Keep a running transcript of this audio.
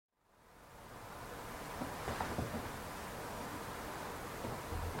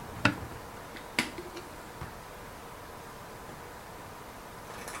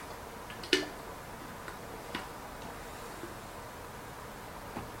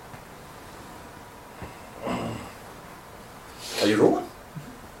Are you rolling?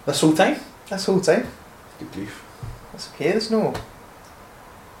 This whole time? This whole time. Good grief. That's okay, there's no...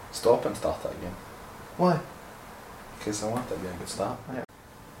 Stop and start it again. Why? Because I want it to be a good start. Right.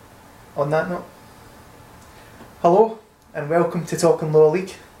 On that note, hello and welcome to Talking Lower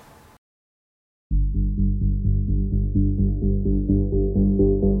League.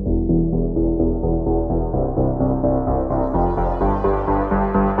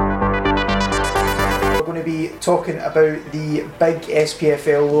 We're going to be talking about the big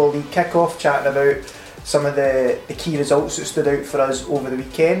SPFL Lower League kick-off, chatting about some of the key results that stood out for us over the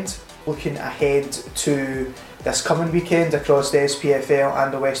weekend, looking ahead to this coming weekend across the SPFL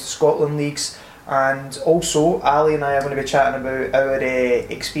and the West of Scotland leagues, and also Ali and I are going to be chatting about our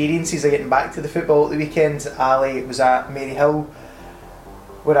experiences of getting back to the football at the weekend. Ali was at Maryhill,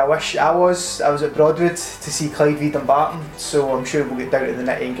 where I wish I was. I was at Broadwood to see Clyde Dumbarton, so I'm sure we'll get down to the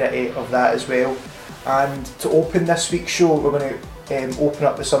nitty and gritty of that as well. And to open this week's show, we're going to open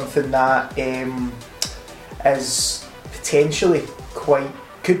up with something that is potentially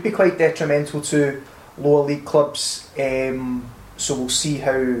could be quite detrimental to lower league clubs, so we'll see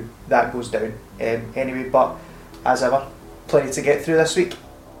how that goes down. Anyway, but as ever, plenty to get through this week.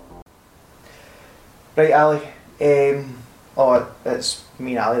 Right, Ali. It's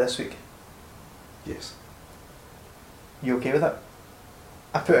me and Ali this week. Yes. You okay with it?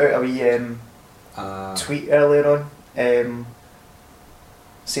 I put out a wee tweet earlier on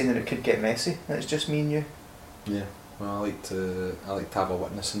saying that it could get messy, and it's just me and you. Yeah. Well, I like to have a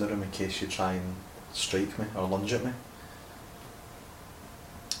witness in the room in case you try and strike me or lunge at me.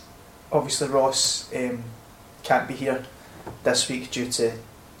 Obviously, Ross can't be here this week due to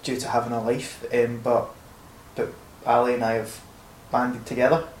having a life, but Ali and I have banded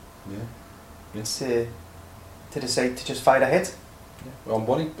together. Yeah. To decide to just fire ahead. Yeah. Well, I'm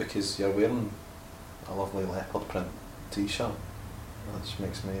worried because you're wearing a lovely leopard print t-shirt, which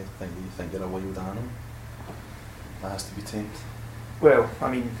makes me think that you think you're a wild animal that has to be tamed. Well,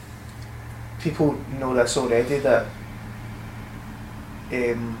 I mean, people know this already, that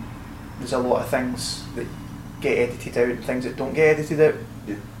there's a lot of things that get edited out and things that don't get edited out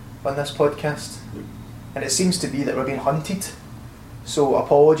on this podcast. Yeah. And it seems to be that we're being hunted. So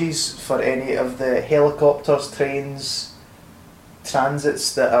apologies for any of the helicopters, trains,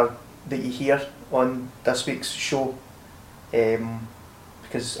 transits that you hear on this week's show,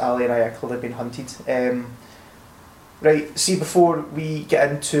 because Ali and I are clearly being hunted. Right, see, before we get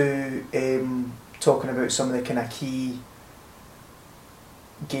into talking about some of the kind of key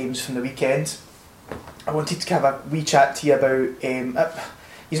games from the weekend, I wanted to have a wee chat to you about,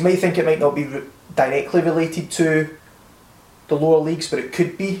 you might think it might not be directly related to the lower leagues, but it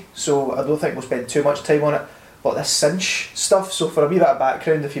could be, so I don't think we'll spend too much time on it, but this cinch stuff. So for a wee bit of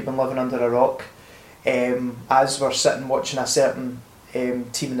background, if you've been living under a rock, as we're sitting watching a certain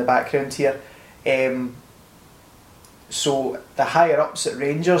team in the background here, so the higher ups at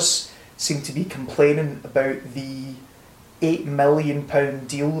Rangers seem to be complaining about the £8 million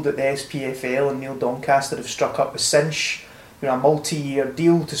deal that the SPFL and Neil Doncaster have struck up with Cinch, a multi-year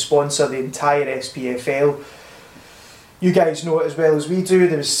deal to sponsor the entire SPFL. You guys know it as well as we do.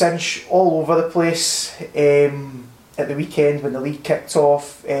 There was Cinch all over the place at the weekend when the league kicked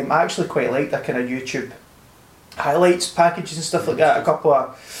off. I actually quite liked that kind of YouTube highlights packages and stuff like that. A couple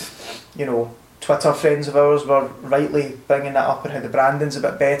of, Twitter friends of ours were rightly bringing that up and how the branding's a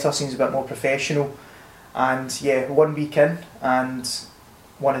bit better, seems a bit more professional. And yeah, 1 week in, and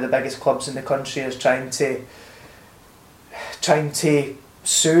one of the biggest clubs in the country is trying to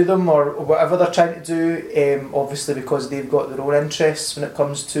sue them or whatever they're trying to do, obviously because they've got their own interests when it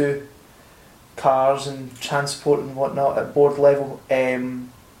comes to cars and transport and whatnot at board level.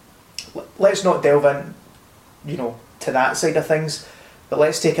 Let's not delve in, to that side of things, but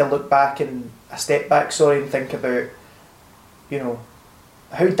let's take a step back, and think about,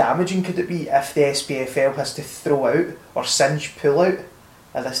 how damaging could it be if the SPFL has to throw out or Cinch pull out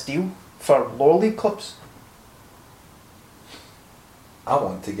of this deal for lower league clubs? I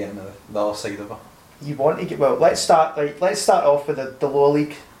want to get into the other side of it. You want to get... Well, let's start off with the lower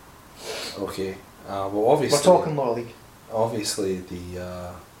league. Okay. Well, obviously... We're talking lower league. Obviously,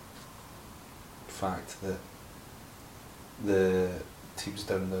 the fact that the teams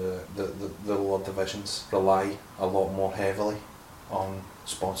down the lower divisions rely a lot more heavily on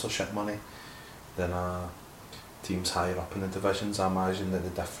sponsorship money than teams higher up in the divisions. I imagine that the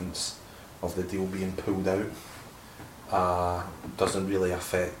difference of the deal being pulled out doesn't really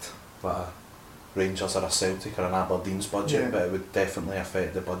affect like a Rangers or a Celtic or an Aberdeen's budget, but it would definitely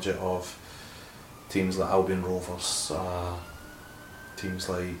affect the budget of teams like Albion Rovers, teams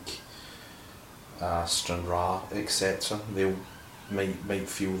like Stranraer, etc. They might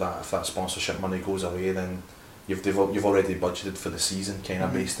feel that if that sponsorship money goes away, then you've already budgeted for the season, kind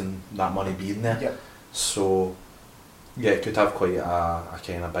of based on that money being there. Yep. So yeah, it could have quite a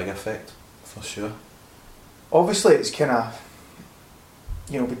kind of big effect for sure. Obviously, it's kind of,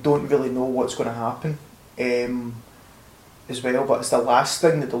 we don't really know what's going to happen as well, but it's the last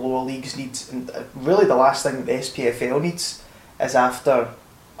thing that the lower leagues need, and really the last thing that the SPFL needs is, after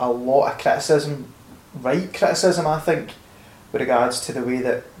a lot of criticism, right criticism I think, with regards to the way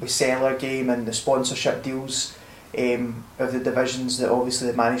that we sell our game and the sponsorship deals of the divisions, that obviously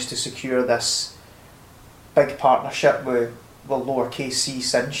they managed to secure this big partnership with lowercase c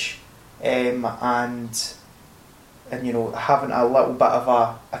Cinch, and having a little bit of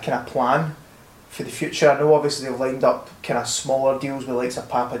a kind of plan for the future. I know obviously they've lined up kind of smaller deals with likes of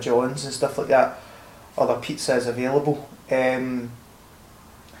Papa John's and stuff like that, other pizzas available.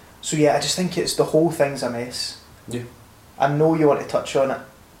 So yeah, I just think the whole thing's a mess. Yeah. I know you want to touch on it,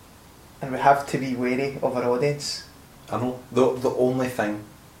 and we have to be wary of our audience. I know. The only thing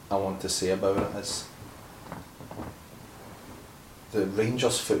I want to say about it is the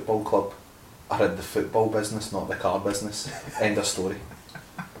Rangers Football Club are in the football business, not the car business. End of story.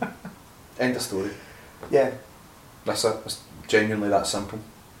 End of story. Yeah. That's it. It's genuinely that simple.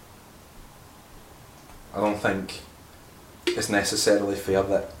 I don't think it's necessarily fair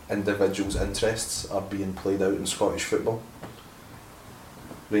that individuals' interests are being played out in Scottish football.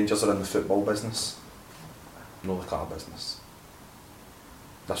 Rangers are in the football business, no the car business.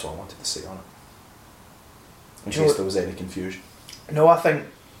 That's what I wanted to say on it, in case there was any confusion. No, I think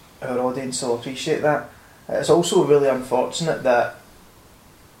our audience will appreciate that. It's also really unfortunate that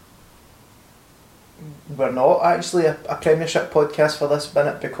we're not actually a Premiership podcast for this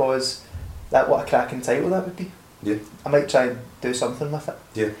minute, because what a cracking title that would be. Yeah. I might try and do something with it.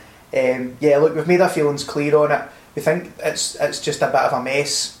 Yeah. Yeah, look, we've made our feelings clear on it. We think it's just a bit of a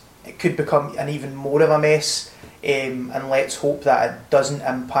mess. It could become an even more of a mess, and let's hope that it doesn't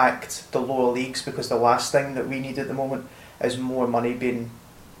impact the lower leagues, because the last thing that we need at the moment is more money being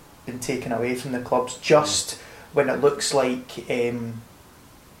taken away from the clubs just when it looks like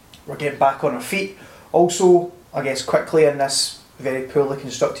we're getting back on our feet. Also, I guess quickly in this very poorly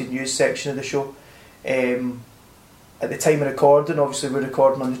constructed news section of the show, at the time of recording, obviously we're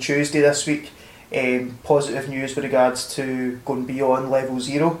recording on the Tuesday this week, positive news with regards to going beyond level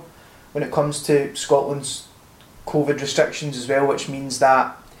 0 when it comes to Scotland's COVID restrictions as well, which means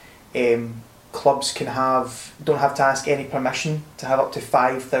that clubs don't have to ask any permission to have up to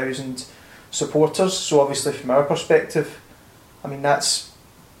 5,000 supporters. So obviously from our perspective, I mean, that's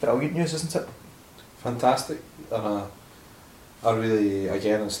brilliant news, isn't it? Fantastic. And I really,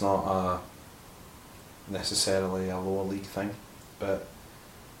 again, it's not necessarily a lower league thing, but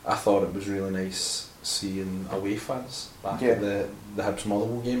I thought it was really nice seeing away fans back at the Hibs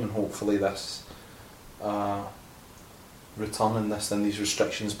Motherwell game, and hopefully this returning this and these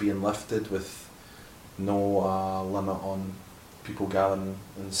restrictions being lifted with no limit on people gathering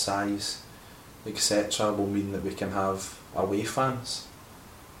in size, etc., will mean that we can have away fans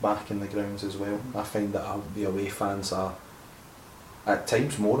back in the grounds as well. I find that the away fans are at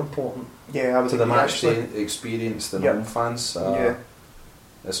times more important to the match day experience than home fans.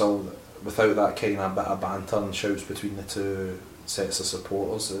 It's all, without that kind of bit of banter and shouts between the two sets of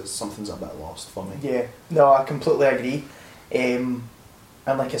supporters, something's a bit lost for me. Yeah, no, I completely agree. And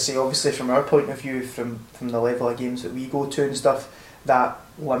like I say, obviously from our point of view, from the level of games that we go to and stuff, that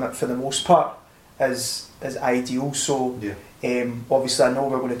limit for the most part is ideal. So obviously I know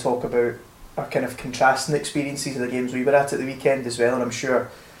we're going to talk about our kind of contrasting experiences of the games we were at the weekend as well, and I'm sure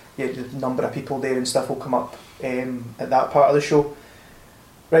the number of people there and stuff will come up at that part of the show.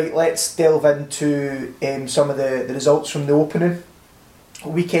 Right, let's delve into some of the results from the opening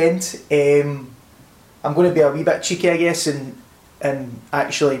weekend. I'm going to be a wee bit cheeky, I guess, and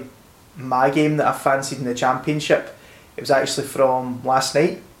actually my game that I fancied in the Championship, it was actually from last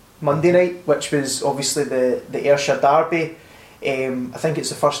night, Monday night, which was obviously the Ayrshire Derby. I think it's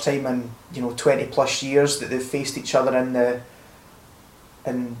the first time in 20 plus years that they've faced each other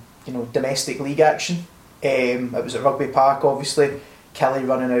in domestic league action. It was at Rugby Park, obviously. Kelly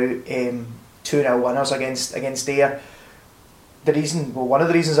running out 2-0 winners against Ayr. One of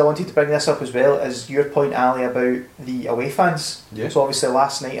the reasons I wanted to bring this up as well is your point, Ali, about the away fans. Yeah. So obviously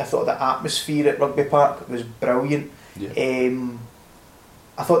last night I thought the atmosphere at Rugby Park was brilliant. Yeah.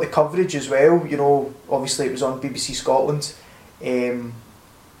 I thought the coverage as well, obviously it was on BBC Scotland. If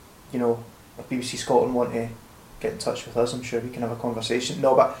BBC Scotland want to get in touch with us, I'm sure we can have a conversation.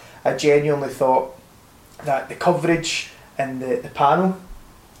 No, but I genuinely thought that the coverage and the panel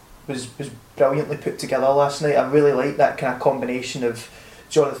was brilliantly put together last night. I really liked that kind of combination of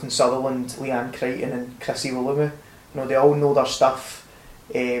Jonathan Sutherland, Leanne Crichton and Chrissy Olumu. You know, they all know their stuff.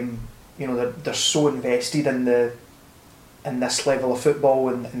 You know, they're so invested in this level of football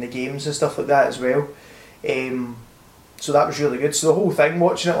and the games and stuff like that as well. So that was really good. So the whole thing,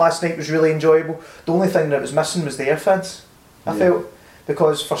 watching it last night, was really enjoyable. The only thing that was missing was the Ayr fans, I felt,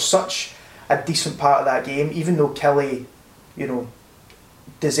 because for such a decent part of that game, even though Kelly, you know,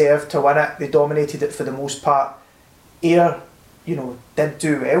 deserved to win it, they dominated it for the most part. Ayr, you know, did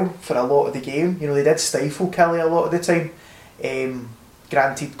do well for a lot of the game. You know, they did stifle Kelly a lot of the time.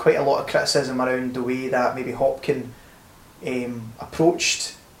 Granted, quite a lot of criticism around the way that maybe Hopkin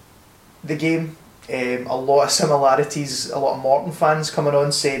approached the game. A lot of similarities, a lot of Morton fans coming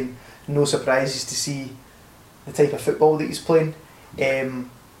on saying no surprises to see the type of football that he's playing.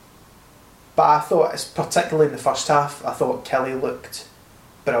 But I thought, particularly in the first half, I thought Kelly looked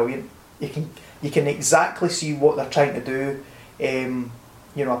brilliant. You can exactly see what they're trying to do. You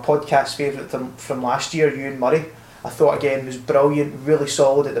know, a podcast favourite from last year, Ewan Murray, I thought again was brilliant, really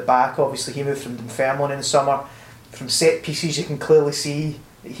solid at the back. Obviously he moved from Dunfermline in the summer. From set pieces you can clearly see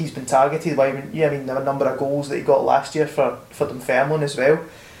that he's been targeted by, there were a number of goals that he got last year for Dunfermline as well.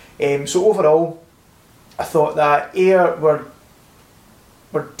 So overall, I thought that Ayr were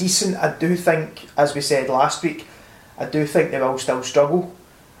decent. I do think, as we said last week, I do think they will still struggle.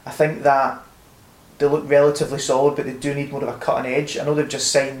 I think that they look relatively solid, but they do need more of a cutting edge. I know they've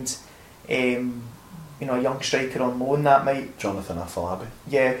just signed a young striker on loan that might... Jonathan Afolabi.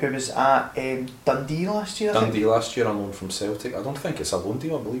 Yeah, who was at Dundee last year, Dundee last year on loan from Celtic. I don't think it's a loan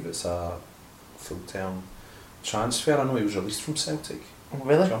deal, I believe it's a full-term transfer. I know he was released from Celtic. Oh,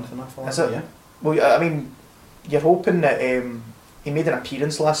 really? Jonathan Afolabi, is it? Yeah. Well, I mean, you're hoping that he made an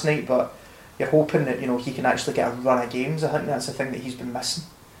appearance last night, but you're hoping that, you know, he can actually get a run of games. I think that's the thing that he's been missing.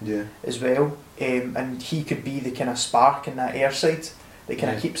 Yeah. As well. And he could be the kind of spark in that Ayr side that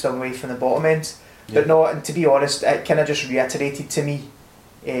kind of keeps them away from the bottom end. But no, and to be honest, it kind of just reiterated to me,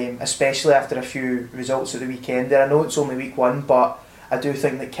 especially after a few results at the weekend there. I know it's only week one, but I do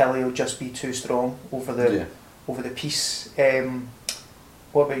think that Kelly will just be too strong over the piece.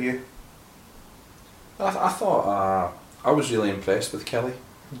 What about you? I thought I was really impressed with Kelly.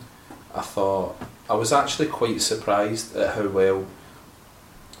 I thought I was actually quite surprised at how well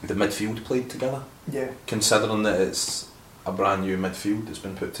the midfield played together. Yeah. Considering that it's a brand new midfield that's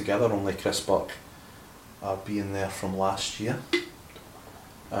been put together, only Chris Buck being there from last year.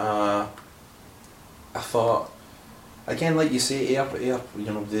 I thought, again, like you say, Ayr, you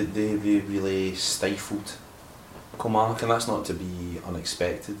know, they really stifled Kilmarnock, and that's not to be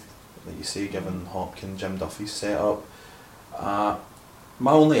unexpected, like you say, given Hopkin, Jim Duffy's setup.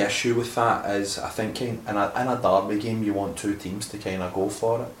 My only issue with that is, I think in a derby game you want two teams to kind of go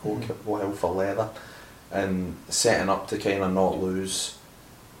for it, go hell for leather, and setting up to kind of not lose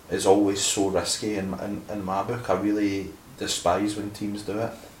is always so risky in my book. I really despise when teams do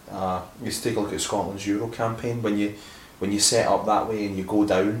it. You take a look at Scotland's Euro campaign, when you set up that way and you go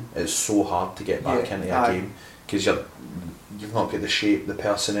down, it's so hard to get back into a game, because you've not got the shape, the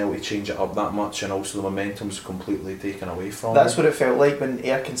personnel to change it up that much, and also the momentum's completely taken away from That's what it felt like when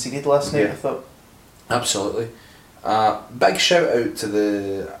Ayr conceded last night, I thought. Absolutely. Big shout out to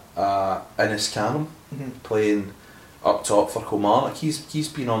the Innes Canham, playing up top for Kilmarnock. He's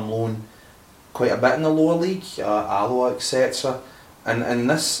been on loan quite a bit in the lower league, Alloa, etc. And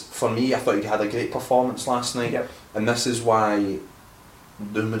this, for me, I thought he had a great performance last night. Yep. And this is why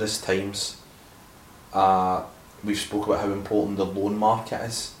numerous times we've spoke about how important the loan market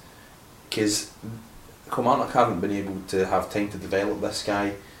is, because Kilmarnock haven't been able to have time to develop this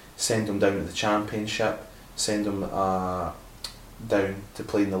guy, send him down to the Championship, send him down to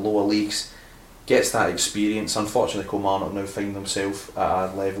play in the lower leagues, gets that experience. Unfortunately, Kilmarnock now find themselves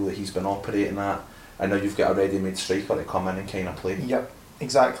at a level that he's been operating at, and now you've got a ready-made striker to come in and kind of play. Yep,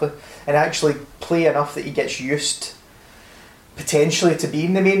 exactly. And actually play enough that he gets used potentially to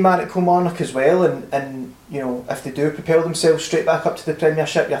being the main man at Kilmarnock as well, and you know, if they do propel themselves straight back up to the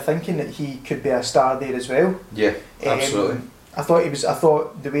Premiership, you're thinking that he could be a star there as well. Yeah, absolutely. I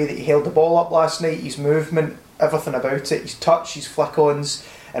thought the way that he held the ball up last night, his movement, everything about it, his touch, his flick-ons,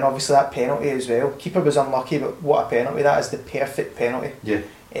 and obviously that penalty as well. Keeper was unlucky, but what a penalty. That is the perfect penalty. Yeah.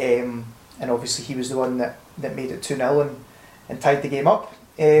 And obviously he was the one that made it 2-0 and tied the game up.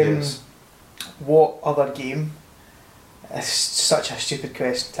 Yes. What other game? It's such a stupid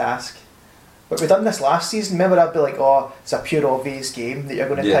question to ask. But we've done this last season. Remember, I'd be like, oh, it's a pure obvious game that you're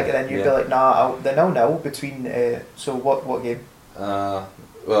going to pick it, and you'd be like, nah, the 0-0 between... so what game?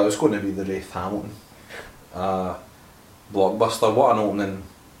 Well, it's going to be the Wraith Hamilton blockbuster. What an opening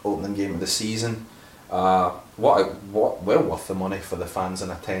opening game of the season. What well worth the money for the fans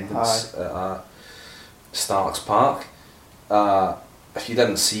in attendance at Starks Park. If you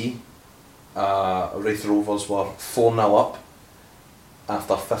didn't see, Wraith Rovers were 4-0 up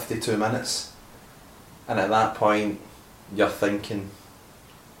after 52 minutes, and at that point you're thinking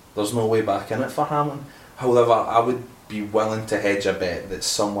there's no way back in it for Hamilton. However, I would be willing to hedge a bet that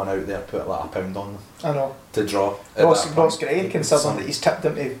someone out there put like £1 on them. I know. To draw. Ross Gray, considering that he's tipped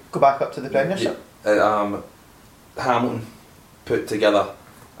them to go back up to the Premiership. Hamilton put together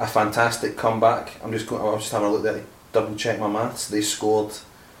a fantastic comeback. I was just having a look at it, double check my maths. They scored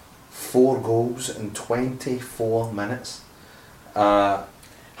 4 goals in 24 minutes.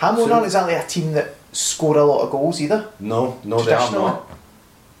 Hamilton aren't exactly a team that score a lot of goals either. No, they are not.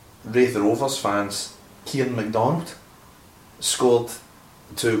 Wraith Rovers fans, Kieran MacDonald scored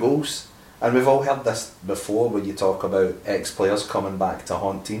 2 goals. And we've all heard this before when you talk about ex-players coming back to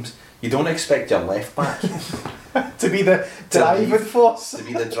haunt teams. You don't expect your left back to be the driving force. To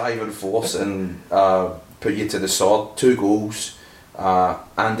be the driving force and put you to the sword. 2 goals.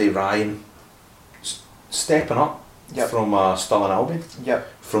 Andy Ryan stepping up from Stirling Albion.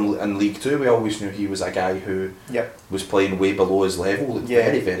 In League 2, we always knew he was a guy who was playing way below his level. Looked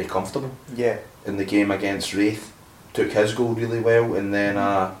very, very comfortable. In the game against Wraith, took his goal really well, and then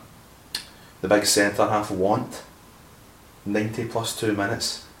the big centre half Want, 90 plus 2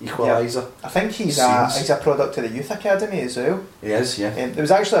 minutes equaliser. I think he's a product of the youth academy as well. He is, yeah. There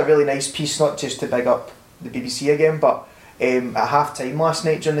was actually a really nice piece, not just to big up the BBC again, but at half time last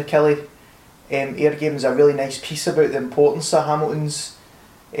night during the Killie air game was a really nice piece about the importance of Hamilton's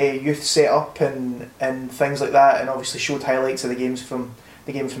youth setup and things like that, and obviously showed highlights of the game from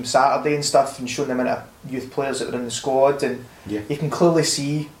Saturday and stuff, and showing the amount of youth players that were in the squad, and you can clearly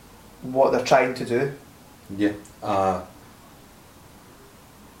see what they're trying to do.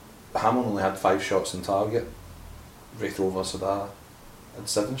 Hamilton only had 5 shots on target. Wraith Rovers had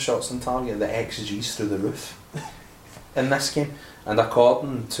 7 shots on target. The XG's through the roof in this game, and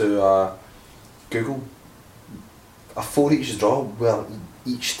according to Google, a 4-each draw where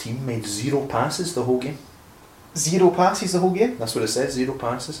each team made 0 passes the whole game. 0 passes the whole game? That's what it says, 0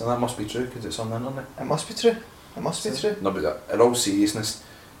 passes, and that must be true because it's on the internet. It must be true. No, but in all seriousness,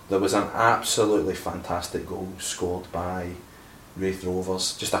 there was an absolutely fantastic goal scored by Wraith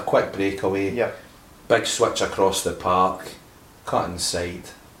Rovers. Just a quick breakaway, big switch across the park, cut inside,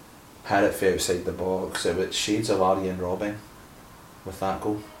 had it for outside the box. It was shades of Arjen Robben with that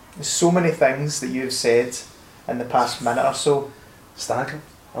goal. There's so many things that you've said in the past minute or so. Staggering.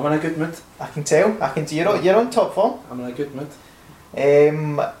 I'm in a good mood. I can tell. You're on top form. I'm in a good mood.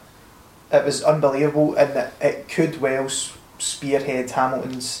 It was unbelievable, and it could well spearhead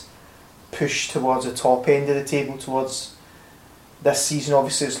Hamilton's push towards the top end of the table towards this season.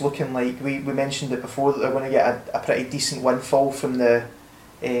 Obviously, it's looking like we mentioned it before that they're going to get a pretty decent windfall from the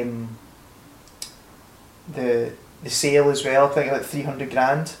sale as well. I think like 300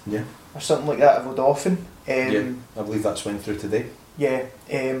 grand or something like that of Odoffin. I believe that's went through today.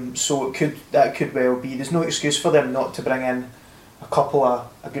 So that could well be. There's no excuse for them not to bring in a couple of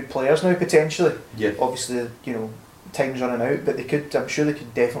good players now potentially. Obviously, time's running out, but I'm sure they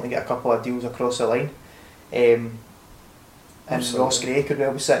could definitely get a couple of deals across the line. And Ross Gray could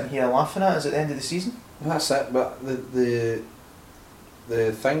well be sitting here laughing at us at the end of the season. That's it. But the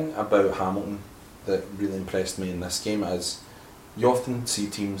thing about Hamilton that really impressed me in this game is you often see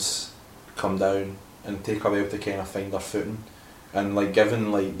teams come down and take a while to kind of find their footing, and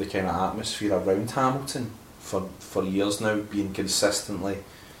given the kind of atmosphere around Hamilton for years now, being consistently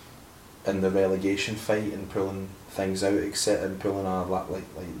in the relegation fight and pulling things out, and pulling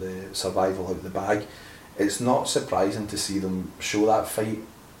the survival out of the bag, it's not surprising to see them show that fight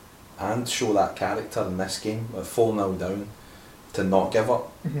and show that character in this game, 4-0 down, to not give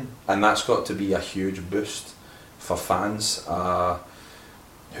up. And that's got to be a huge boost for fans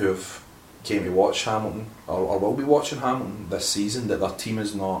who have came to watch Hamilton or will be watching Hamilton this season, that their team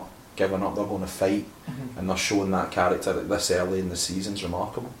is not giving up, they're going to fight, and they're showing that character this early in the season is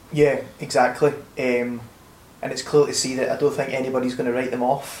remarkable. Yeah, exactly. And it's clear to see that I don't think anybody's going to write them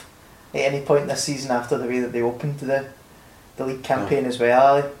off at any point this season after the way that they opened the league campaign as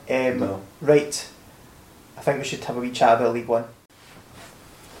well. Right, I think we should have a wee chat about League One.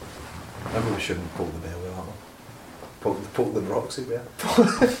 Maybe we shouldn't poke the bell with that one. Poke the Roxy bell.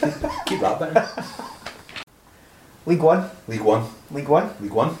 Keep that down. League One.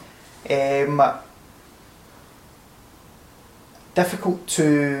 Difficult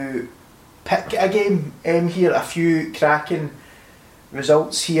to pick a game here. A few cracking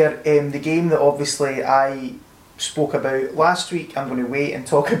results here. The game that obviously I spoke about last week. I'm going to wait and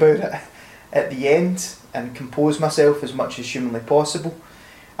talk about it at the end and compose myself as much as humanly possible.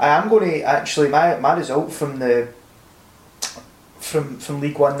 I am going to actually, my result from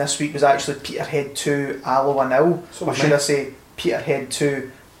League One this week was actually Peterhead 2, Alloa 0. So or should I say Peterhead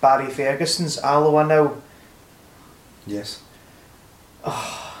 2, Barry Ferguson's Alloa 0. Yes.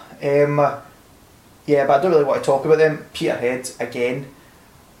 Yeah, but I don't really want to talk about them. Peterhead, again,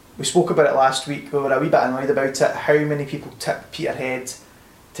 we spoke about it last week. We were a wee bit annoyed about it. How many people tipped Peterhead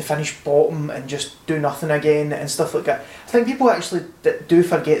to finish bottom and just do nothing again and stuff like that. I think people actually do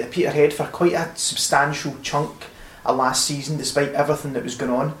forget that Peterhead, for quite a substantial chunk of last season, despite everything that was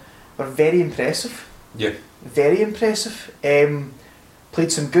going on, were very impressive. Yeah. Very impressive.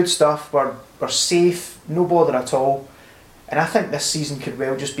 Played some good stuff, were safe, no bother at all. And I think this season could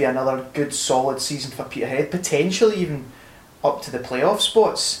well just be another good solid season for Peterhead, potentially even up to the playoff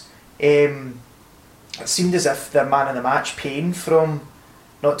spots. It seemed as if their man of the match, Payne, from,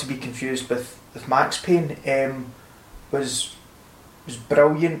 not to be confused with Max Payne, was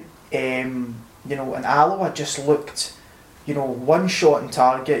brilliant. And Alloa just looked, one shot on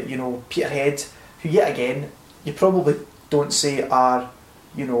target. Peterhead, who yet again you probably don't say are,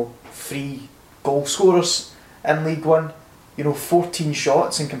 free goal scorers in League One. 14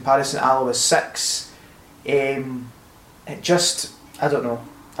 shots in comparison to Alloa's 6. It just, I don't know.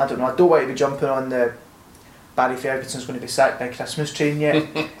 I don't want to be jumping on the Barry Ferguson's going to be sacked by Christmas train yet.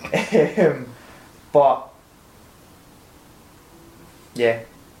 But yeah,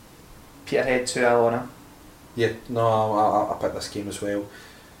 Peterhead 2, Alloa. Yeah, no, I picked this game as well.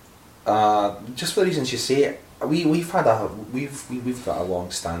 Just for the reasons you say, we've got a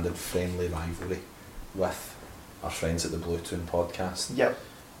long-standing friendly rivalry with our friends at the Blue Toon podcast. Yep.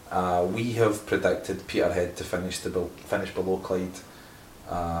 We have predicted Peterhead to finish below Clyde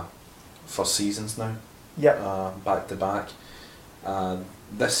for seasons now. Yep. Back to back.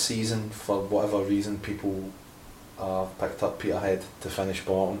 This season, for whatever reason, people picked up Peterhead to finish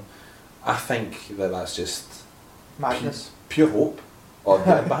bottom. I think that's just madness. Pure hope. On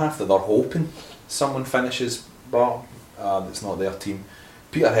behalf that they're hoping someone finishes bottom. It's not their team.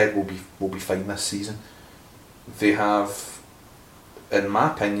 Peterhead will be fine this season. They have, in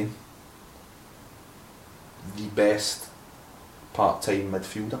my opinion, the best part-time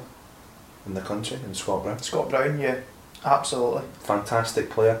midfielder in the country, in Scott Brown. Scott Brown, yeah, absolutely.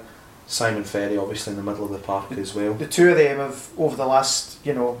 Fantastic player. Simon Ferry, obviously, in the middle of the park as well. The two of them have, over the last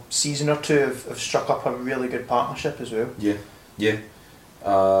season or two, have struck up a really good partnership as well. Yeah.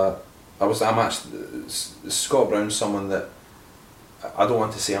 I'm actually, Scott Brown's someone that I don't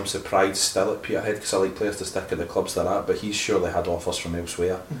want to say I'm surprised still at Peterhead, because I like players to stick at the clubs they're at, but he's surely had offers from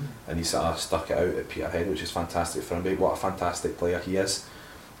elsewhere, and he's sort of stuck it out at Peterhead, which is fantastic for him. But what a fantastic player he is.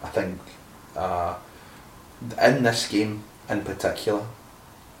 I think in this game in particular,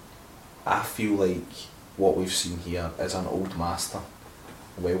 I feel like what we've seen here is an old master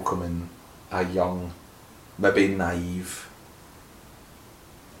welcoming a young, maybe naive,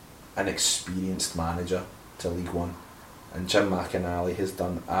 inexperienced manager to League One. And Jim McInally has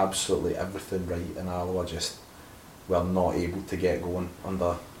done absolutely everything right, and Alloa just were not able to get going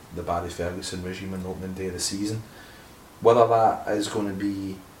under the Barry Ferguson regime on the opening day of the season. Whether that is going to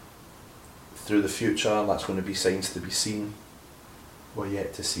be through the future, that's going to be signs to be seen, we're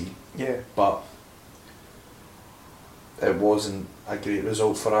yet to see. Yeah. But it wasn't a great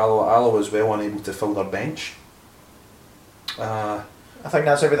result for Alloa. Alloa was well unable to fill their bench. I think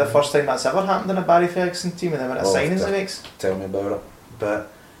that's maybe the first time that's ever happened in a Barry Ferguson team, with the amount of signings he makes. Tell me about it.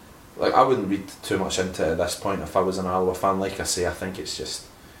 But I wouldn't read too much into it at this point if I was an Alloa fan. Like I say, I think it's just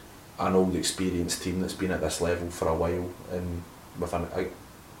an old experienced team that's been at this level for a while, and with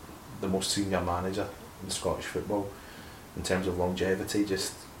the most senior manager in Scottish football in terms of longevity,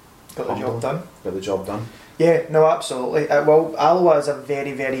 just got the job done. Got the job done. Yeah, no, absolutely. Well, Alloa is a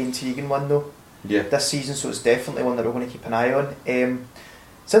very, very intriguing one though. Yeah. This season, so it's definitely one that we're going to keep an eye on.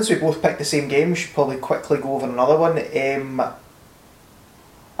 Since we both picked the same game, we should probably quickly go over another one. And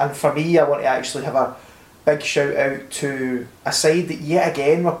for me, I want to actually have a big shout out to a side that yet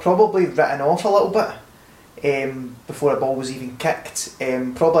again were probably written off a little bit before a ball was even kicked.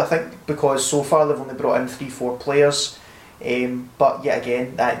 Probably, I think, because so far they've only brought in 3-4 players. But yet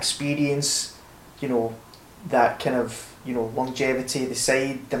again, that experience, that kind of longevity of the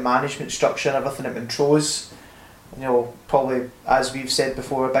side, the management structure and everything at Montrose. Probably, as we've said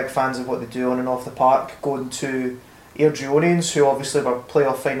before, we're big fans of what they do on and off the park. Going to Airdrieonians, who obviously were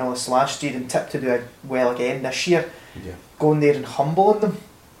playoff finalists last year and tipped to do well again this year. Yeah. Going there and humbling them.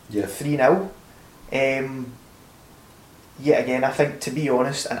 Yeah. 3-0. Yet again, I think, to be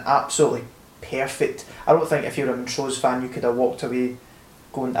honest, an absolutely perfect. I don't think if you're a Montrose fan you could have walked away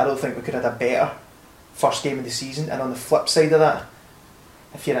going, I don't think we could have had a better first game of the season. And on the flip side of that,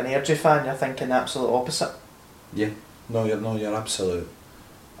 if you're an Airdrie fan, you're thinking the absolute opposite. Yeah, you're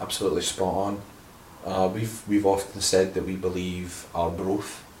absolutely spot on. We've often said that we believe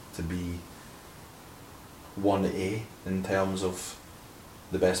Arbroath to be 1A in terms of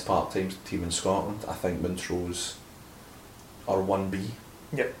the best part-time team in Scotland. I think Montrose are 1B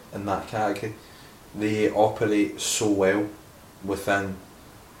in that category. They operate so well within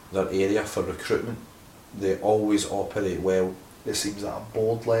their area for recruitment. They always operate well. It seems at a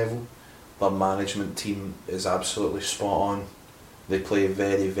board level. Their management team is absolutely spot on. They play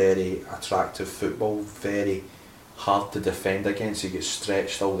very, very attractive football, very hard to defend against. You get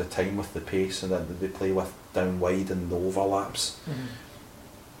stretched all the time with the pace and that they play with down wide and the overlaps.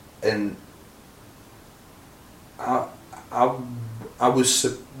 And I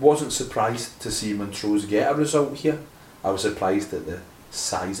wasn't surprised to see Montrose get a result here. I was surprised at the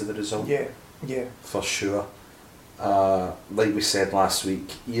size of the result. Yeah. For sure. Like we said last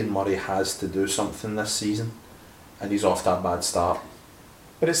week, Ian Murray has to do something this season, and he's off to a bad start.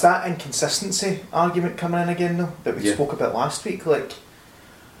 But it's that inconsistency argument coming in again, though, that we spoke about last week.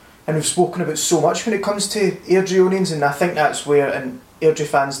 And we've spoken about so much when it comes to Airdrieonians, and I think that's where, and Airdrie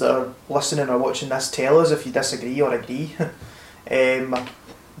fans that are listening or watching this, tell us if you disagree or agree.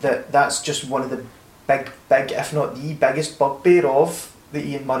 That's just one of the big, if not the biggest bugbear of the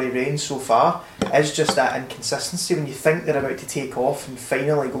Ian Murray reign so far, is just that inconsistency. When you think they're about to take off and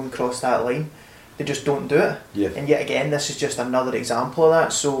finally go and cross that line, they just don't do it. And yet again, this is just another example of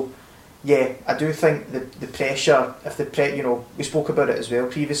that. So yeah, I do think the pressure, if we spoke about it as well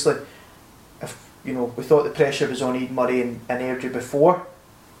previously, if we thought the pressure was on Ian Murray and Airdrie before,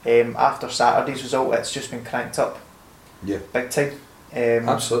 after Saturday's result it's just been cranked up big time.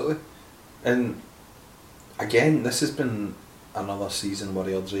 Absolutely. And again, this has been another season where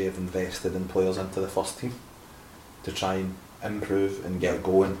Airdrie have invested in players into the first team to try and improve and get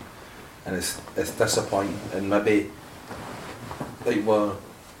going, and it's disappointing. And maybe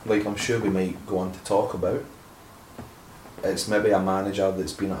like I'm sure we might go on to talk about, it's maybe a manager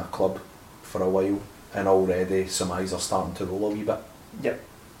that's been at a club for a while and already some eyes are starting to roll a wee bit.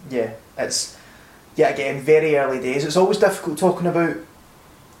 It's again very early days. It's always difficult talking about,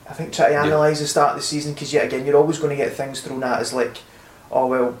 I think, try to analyse the start of the season, because yet again you're always going to get things thrown at as like, oh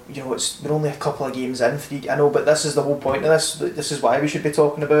well, we're only a couple of games in. I know, but this is the whole point of this. This is why we should be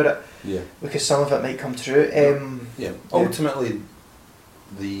talking about it. Because some of it might come true. Ultimately,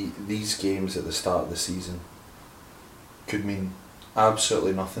 these games at the start of the season could mean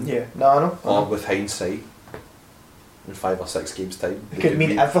absolutely nothing. I know. Or with hindsight, in 5 or 6 games time, it could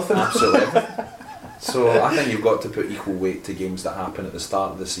mean everything. Absolutely everything. So I think you've got to put equal weight to games that happen at the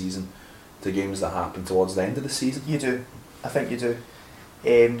start of the season to games that happen towards the end of the season. You do. I think you do.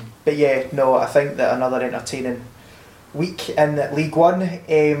 But I think that another entertaining week in League One,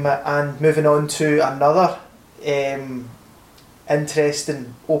 and moving on to another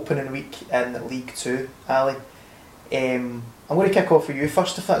interesting opening week in League Two, Ali. I'm going to kick off with you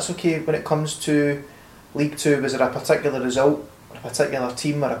first, if that's okay. When it comes to League Two, was there a particular result, a particular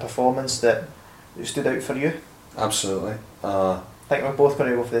team, or a performance that stood out for you? Absolutely. I think we're both going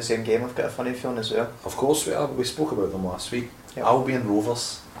to go for the same game. I've got a funny feeling as well. Of course we are. We spoke about them last week. Albion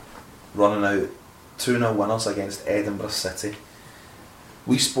Rovers running out 2-0 winners against Edinburgh City.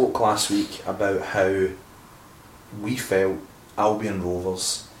 We spoke last week about how we felt Albion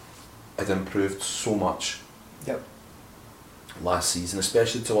Rovers had improved so much last season,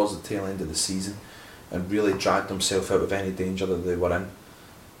 especially towards the tail end of the season, and really dragged themselves out of any danger that they were in.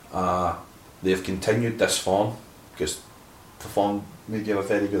 They've continued this form, because the form they give a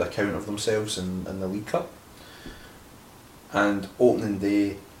very good account of themselves in the League Cup. And opening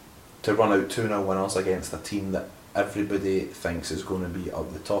day, to run out 2-0 winners against a team that everybody thinks is going to be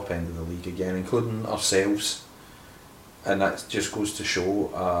up the top end of the league again, including ourselves. And that just goes to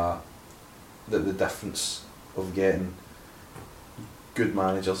show that the difference of getting good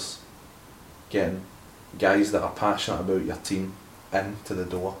managers, getting guys that are passionate about your team into the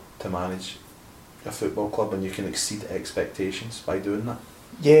door to manage a football club, and you can exceed expectations by doing that.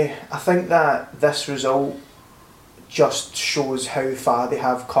 Yeah, I think that this result just shows how far they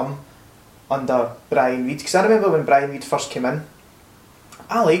have come under Brian Reid. Because I remember when Brian Reid first came in,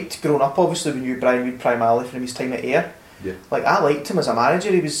 I liked, growing up obviously we knew Brian Reid primarily from his time at Ayr. I liked him as a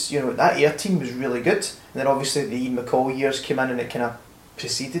manager. He was, that Ayr team was really good. And then obviously the Ian McCall years came in and it kind of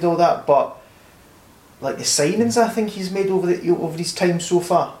preceded all that. But the signings I think he's made over his time so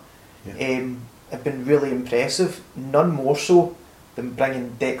far have been really impressive. None more so than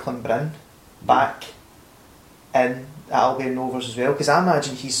bringing Declan Bryn back in at Albion Rovers as well, because I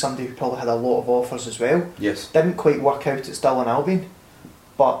imagine he's somebody who probably had a lot of offers as well. Yes. Didn't quite work out at Stirling Albion,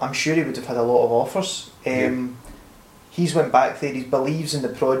 but I'm sure he would have had a lot of offers. He's went back there, he believes in the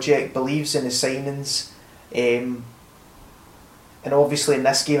project, believes in the signings, and obviously in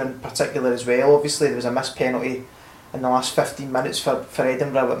this game in particular as well, obviously there was a missed penalty in the last 15 minutes for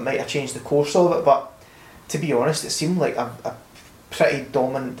Edinburgh that might have changed the course of it, but to be honest it seemed like a pretty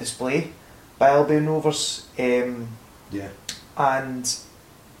dominant display by Albion Rovers, and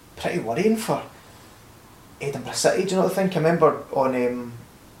pretty worrying for Edinburgh City. Do you know what I think? I remember on,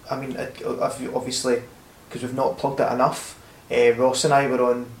 obviously, because we've not plugged it enough, Ross and I were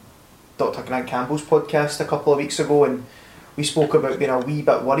on Dr. Grant Campbell's podcast a couple of weeks ago, and we spoke about being a wee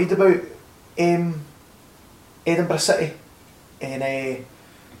bit worried about Edinburgh City, and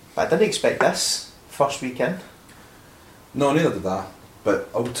but I didn't expect this first weekend. No, neither did I. But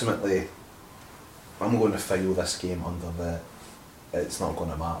ultimately, I'm going to file this game under the it's not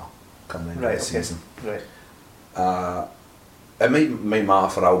going to matter come the end of the season. Right. It might matter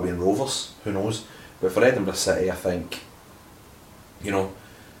for Albion Rovers, who knows? But for Edinburgh City, I think,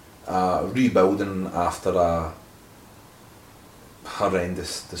 rebuilding after a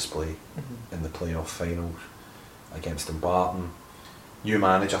horrendous display in the playoff final against Dumbarton, new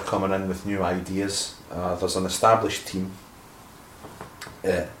manager coming in with new ideas. There's an established team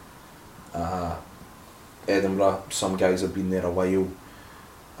at Edinburgh. Some guys have been there a while.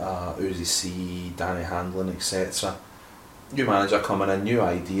 Uzi C, Danny Handlin, etc. New manager coming in, new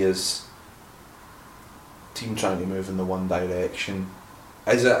ideas. Team trying to move in the one direction.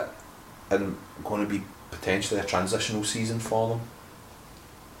 Is it going to be potentially a transitional season for them?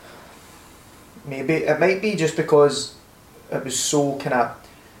 Maybe. It might be just because it was so kind of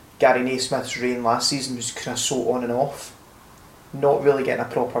Gary Naismith's reign last season was kind of so on and off, not really getting a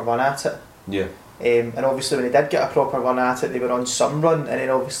proper run at it. Yeah. And obviously when they did get a proper run at it, they were on some run, and then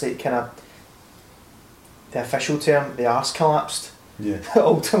obviously it kind of, the official term, the arse collapsed. Yeah.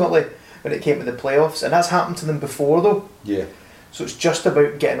 Ultimately, when it came to the playoffs, and that's happened to them before though. Yeah. So it's just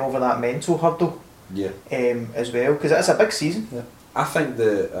about getting over that mental hurdle. Yeah. As well, because it's a big season. Yeah. I think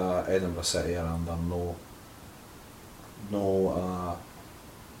the Edinburgh City are under no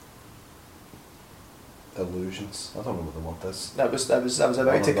illusions. I don't know what the word is. I was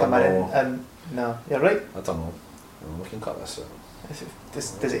about to come in and no, you're right. I don't know. We can cut this out.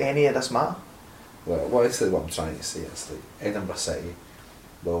 Does any of this matter? Well, what I'm trying to say is that Edinburgh City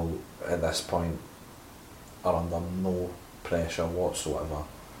will, at this point, are under no pressure whatsoever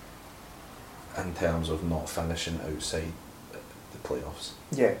in terms of not finishing outside the playoffs.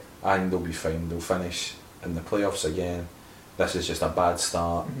 Yeah. And they'll be fine. They'll finish in the playoffs again. This is just a bad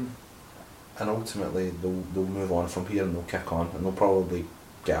start. And ultimately they'll move on from here and they'll kick on, and they'll probably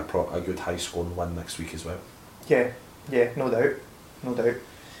get a good high scoring win next week as well. Yeah, no doubt.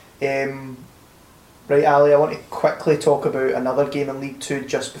 Right, Ali, I want to quickly talk about another game in League 2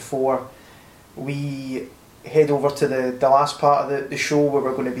 just before we head over to the last part of the show, where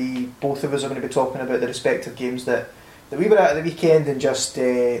both of us are going to be talking about the respective games that we were at the weekend, and just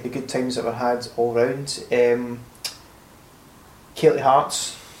the good times that were had all round. Kelty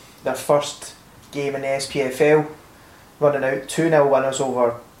Hearts, their first game in the SPFL, running out 2-0 winners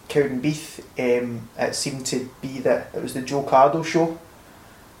over Cowdenbeath. It seemed to be that it was the Joe Cardo show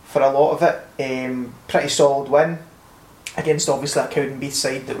for a lot of it. Pretty solid win against obviously a Cowdenbeath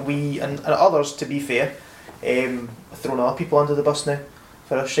side that we and others, to be fair, throwing other people under the bus now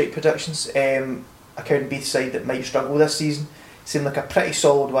for our straight predictions. A Cowdenbeath side that might struggle this season. Seemed like a pretty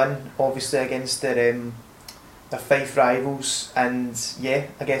solid win, obviously against their Fife rivals, and yeah,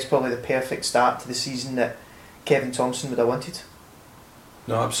 I guess probably the perfect start to the season that Kevin Thompson would have wanted.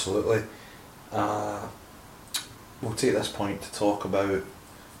 No, absolutely. We'll take this point to talk about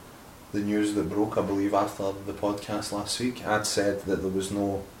the news that broke, I believe, after the podcast last week. I'd said that there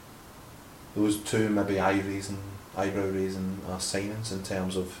was two maybe eyebrow raising signings in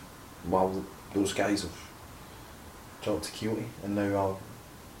terms of, well, those guys have dropped to Kelty, and now our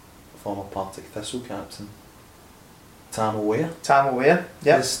former Partick Thistle captain Tam O'Ware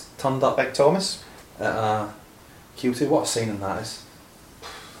has turned up. Big Thomas at Kelty. What a signing that is.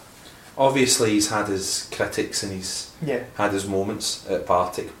 Obviously he's had his critics and he's had his moments at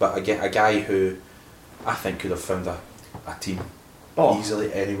Partick, but a guy who I think could have found a team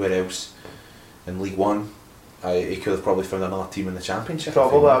easily anywhere else in League One. He could have probably found another team in the Championship.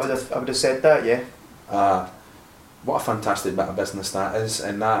 Probably, I would have said that, yeah. What a fantastic bit of business that is,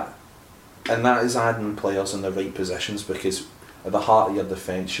 and that is adding players in the right positions, because at the heart of your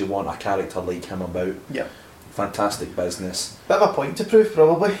defence you want a character like him about. Yeah. fantastic business. Bit of a point to prove,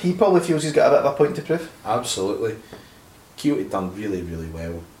 probably. He probably feels he's got a bit of a point to prove. Absolutely. Kyoto done really, really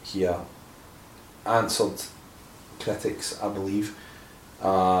well here. Answered critics, I believe,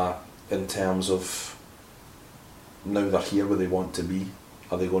 in terms of now they're here where they want to be.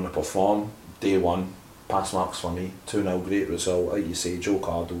 Are they going to perform? Day one, pass marks for me. 2-0, great result. Like you say, Joe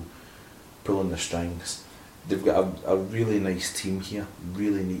Cardo pulling the strings. They've got a really nice team here,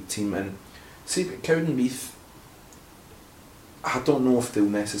 really neat team. And see, Cowdenbeath, I don't know if they'll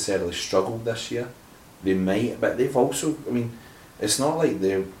necessarily struggle this year. They might, but they've also, I mean, it's not like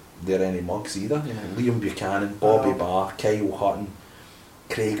they're any mugs either. You know, Liam Buchanan, Bobby Barr, Kyle Hutton,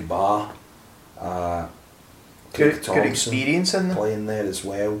 Craig Barr, Craig Thompson, good experience in them. Playing there as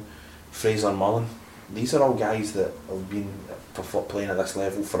well. Fraser Mullen. These are all guys that have been playing at this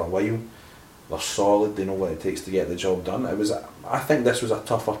level for a while. They're solid. They know what it takes to get the job done. I think this was a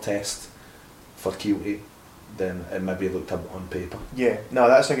tougher test for Kilty than it maybe looked on paper. Yeah, no,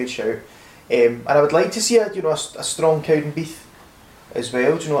 that's a good shout. And I would like to see a strong Cowdenbeath as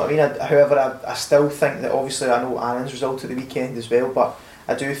well. Do you know what I mean? However, I still think that obviously I know Annan's result at the weekend as well, but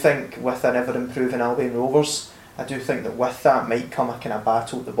I do think with an ever improving Albion Rovers, I do think that with that might come a kind of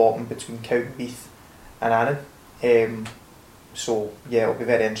battle at the bottom between Cowdenbeath and Annan. So yeah, it'll be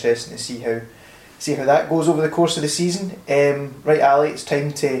very interesting to see how that goes over the course of the season. Right, Ali, it's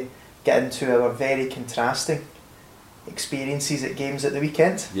time to get into our very contrasting experiences at games at the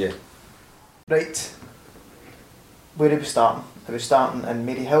weekend. Yeah. Right, where are we starting? Are we starting in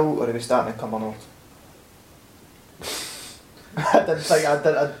Maryhill or are we starting in Cumbernauld?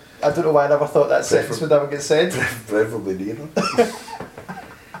 I don't know why I never thought that sentence would ever get said. Preferably neither.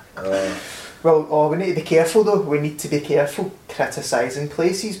 Well, we need to be careful though. We need to be careful criticising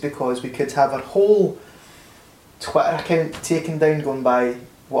places because we could have a whole Twitter account taken down going by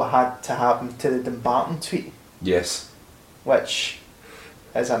what had to happen to the Dumbarton tweet. Yes. Which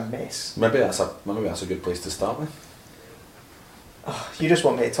is a mess. Maybe that's a good place to start with. Oh, you just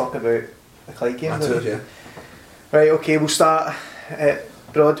want me to talk about the Clyde game? I do, yeah. Right, okay, we'll start at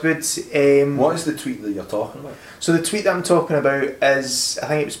Broadwood. What is the tweet that you're talking about? So the tweet that I'm talking about is, I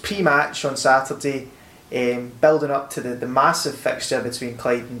think it was pre-match on Saturday, building up to the massive fixture between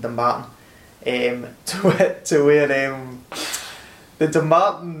Clyde and Dumbarton, to where the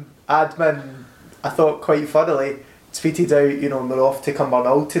Dumbarton admin, I thought quite funnily, tweeted out, we're off to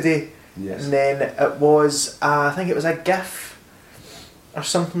Cumbernauld today. Yes. And then it was, I think it was a GIF or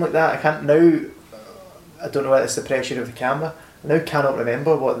something like that. I can't now, I don't know whether it's the pressure of the camera. I now cannot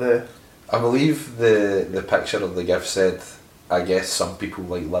remember what the... I believe the picture of the GIF said, I guess some people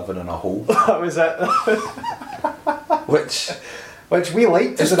like living in a hole. That was it. Which we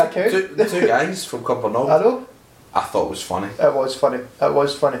liked as an account. Two guys from Cumbernauld. I know. I thought it was funny. It was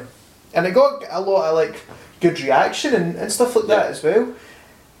funny. And it got a lot of good reaction and stuff like that as well.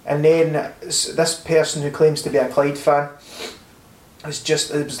 And then this person who claims to be a Clyde fan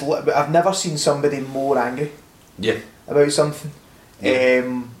I've never seen somebody more angry about something.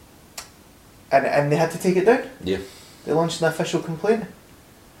 And they had to take it down. Yeah. They launched an official complaint.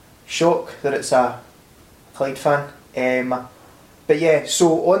 Shock that it's a Clyde fan. But yeah,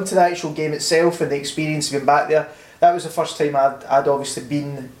 so on to the actual game itself and the experience of being back there. That was the first time I'd obviously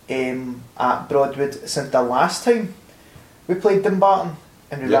been at Broadwood since the last time we played Dumbarton,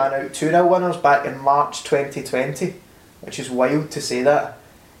 and we ran out 2-0 winners back in March 2020, which is wild to say that.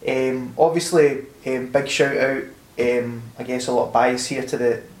 Obviously, big shout out, I guess a lot of bias here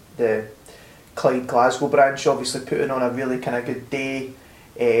to the Clyde Glasgow branch, obviously putting on a really kind of good day.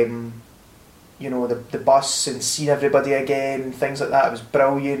 The bus and seeing everybody again and things like that, it was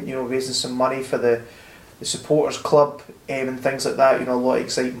brilliant, raising some money for the supporters club and things like that. A lot of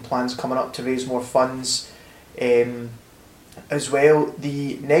exciting plans coming up to raise more funds as well.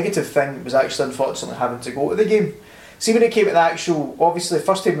 The negative thing was actually unfortunately having to go to the game. See, when it came to the actual, obviously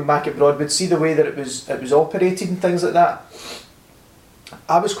first time we back at Broadwood, see the way that it was operated and things like that,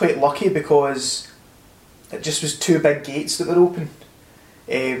 I was quite lucky because it just was two big gates that were open.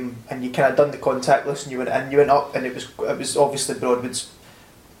 And you kind of done the contactless and you went in, you went up, and it was obviously Broadwood's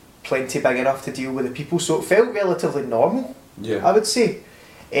plenty big enough to deal with the people, so it felt relatively normal. Yeah, I would say.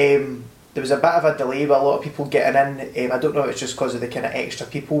 There was a bit of a delay with a lot of people getting in. I don't know if it's just because of the kind of extra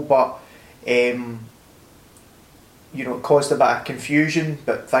people, but it caused a bit of confusion.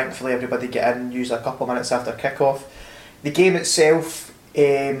 But thankfully, everybody got in usually a couple of minutes after kick-off. The game itself,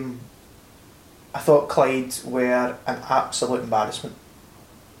 I thought Clyde were an absolute embarrassment.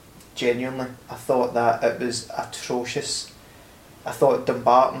 Genuinely, I thought that it was atrocious. I thought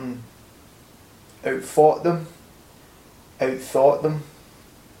Dumbarton outfought them, outthought them,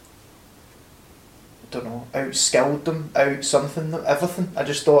 don't know, outskilled them, out something, everything. I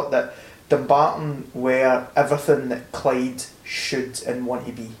just thought that Dumbarton were everything that Clyde should and want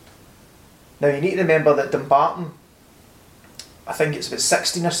to be. Now you need to remember that Dumbarton, I think it's about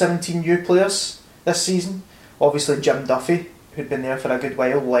 16 or 17 new players this season. Obviously Jim Duffy, who'd been there for a good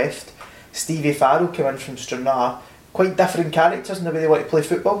while, left. Stevie Farrell came in from Stranraer. Quite different characters in the way they want to play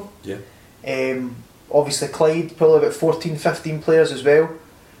football. Yeah. Obviously Clyde, probably about 14, 15 players as well.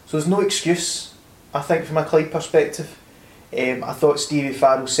 So there's no excuse, I think, from a Clyde perspective. I thought Stevie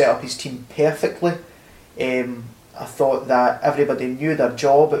Farrell set up his team perfectly. I thought that everybody knew their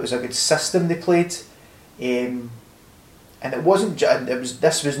job. It was a good system they played. And it wasn't.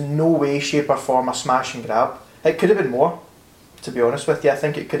 This was no way, shape or form a smash and grab. It could have been more, to be honest with you. I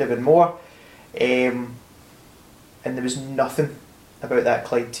think it could have been more. And there was nothing about that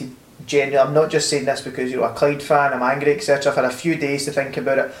Clyde team. Genuinely, I'm not just saying this because you're a Clyde fan, I'm angry, etc. I've had a few days to think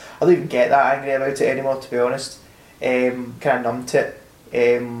about it. I don't even get that angry about it anymore, to be honest. Kind of numb to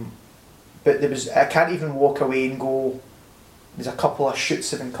it. But there was, I can't even walk away and go, there's a couple of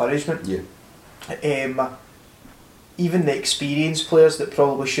shoots of encouragement. Yeah. Even the experienced players that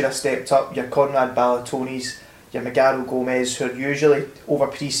probably should have stepped up, your Conrad Ballatonis, your Magaro Gomez, who are usually over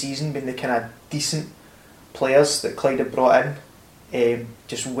pre-season been the kind of decent players that Clyde had brought in,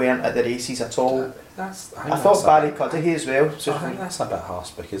 just weren't at the races at all. I thought Barry Cudahy as well. So I think that's a bit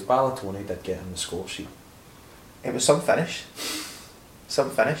harsh because Ballatoni did get in the score sheet. It was some finish.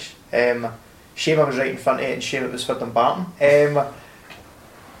 Shame I was right in front of it, and shame it was for Dumbarton.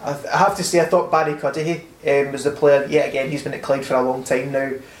 I have to say, I thought Barry Cudahy was the player. Yet again, he's been at Clyde for a long time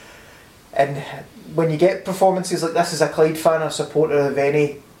now, and when you get performances like this as a Clyde fan or supporter of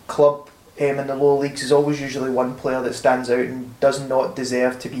any club in the lower leagues, there's always usually one player that stands out and does not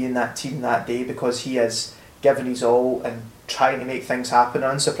deserve to be in that team that day because he has given his all and trying to make things happen.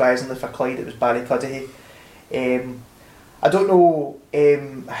 Unsurprisingly for Clyde, it was Barry Cudahy. I don't know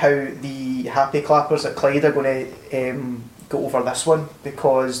how the happy clappers at Clyde are going to go over this one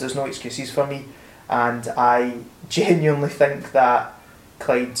because there's no excuses for me, and I genuinely think that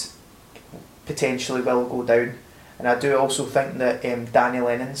Clyde potentially will go down, and I do also think that Danny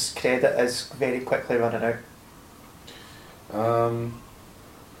Lennon's credit is very quickly running out.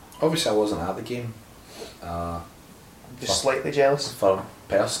 Obviously I wasn't at the game. Just slightly jealous for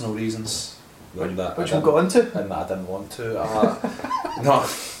personal reasons. Which we'll go into. And that I didn't want to. No,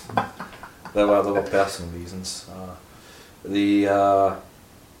 there were personal reasons. The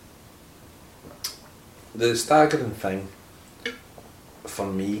staggering thing for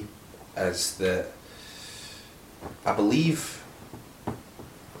me is that I believe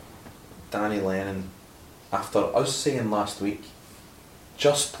Danny Lennon, after us saying last week,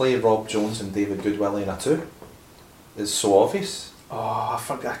 just play Rob Jones and David Goodwillie in a 2. It's so obvious. Oh, I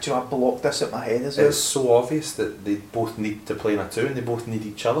forgot you. I blocked this at my head as well. It's so obvious that they both need to play in a 2 and they both need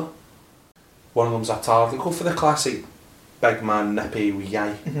each other. One of them's a target. Go for the classic big man, nippy wee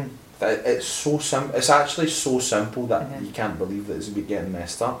guy. Mm-hmm. It's so simple. It's actually so simple that you can't believe that it's getting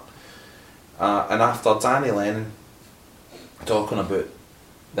messed up. And after Danny Lennon talking about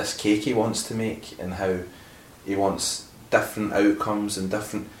this cake he wants to make and how he wants different outcomes and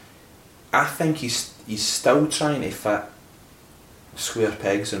different, I think he's still trying to fit square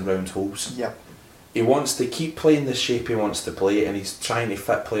pegs in round holes. Yep. He wants to keep playing the shape he wants to play, and he's trying to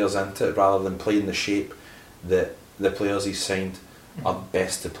fit players into it rather than playing the shape that the players he's signed are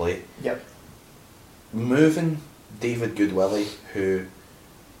best to play. Yep. Moving David Goodwillie, who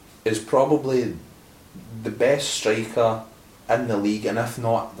is probably the best striker in the league, and if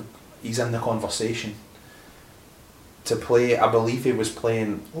not, he's in the conversation, to play, I believe he was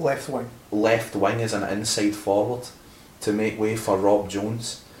playing left wing as an inside forward to make way for Rob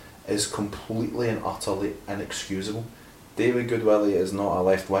Jones, is completely and utterly inexcusable. David Goodwillie is not a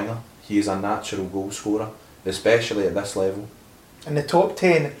left winger. He is a natural goal scorer, especially at this level. In the top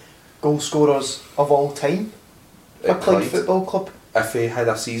 10 goal scorers of all time for Clyde Football Club. If he has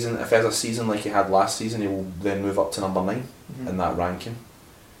a season like he had last season, he will then move up to number 9 in that ranking.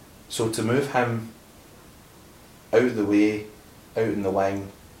 So to move him out of the way, out in the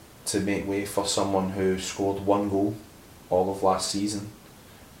wing, to make way for someone who scored 1 goal all of last season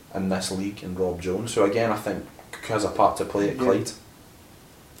in this league, in Rob Jones, who again I think has a part to play at Clyde,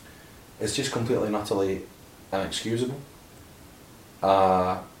 it's just completely and utterly inexcusable.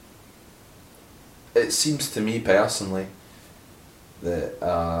 It seems to me personally that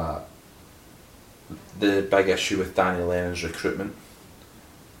the big issue with Danny Lennon's recruitment,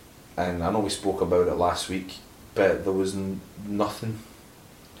 and I know we spoke about it last week, but there was nothing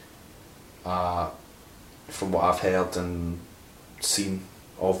from what I've heard and seen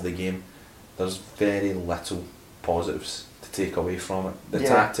of the game there's very little positives to take away from it. The Yeah.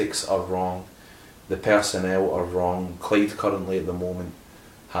 tactics are wrong, the personnel are wrong. Clyde currently at the moment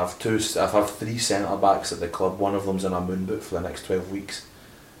have three centre backs at the club. One of them's in a moon boot for the next 12 weeks.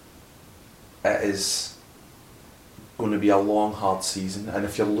 It is going to be a long, hard season, and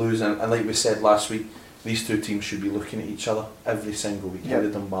if you're losing, and like we said last week, these two teams should be looking at each other every single week. Yep. How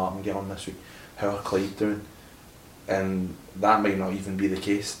did Dumbarton get on this week? How are Clyde doing? And that might not even be the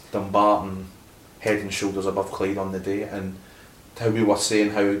case. Dumbarton head and shoulders above Clyde on the day, and how we were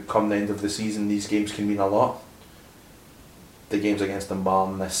saying how come the end of the season these games can mean a lot. The games against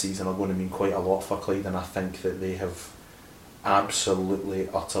Dumbarton this season are going to mean quite a lot for Clyde, and I think that they have absolutely,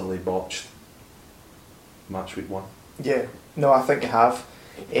 utterly botched match week 1. Yeah, no, I think you have.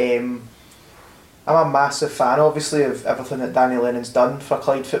 I'm a massive fan, obviously, of everything that Danny Lennon's done for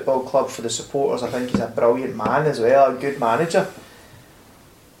Clyde Football Club, for the supporters. I think he's a brilliant man as well, a good manager.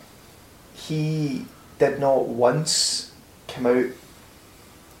 He did not once come out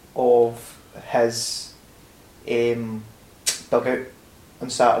of his dugout on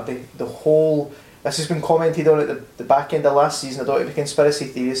Saturday. This has been commented on at the back end of last season. I don't have a conspiracy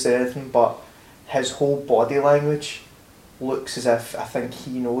theorist or anything, but his whole body language looks as if I think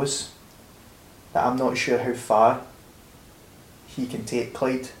he knows that I'm not sure how far he can take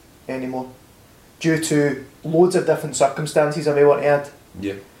Clyde anymore, due to loads of different circumstances I may want to add.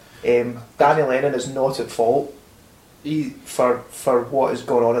 Yeah. Danny Lennon is not at fault for what is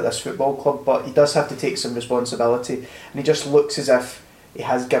going on at this football club, but he does have to take some responsibility, and he just looks as if he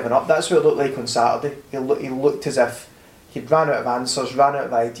has given up. That's what it looked like on Saturday. He looked as if he'd ran out of answers, ran out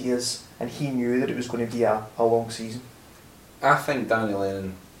of ideas, and he knew that it was going to be a long season. I think Danny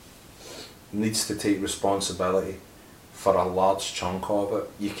Lennon needs to take responsibility for a large chunk of it.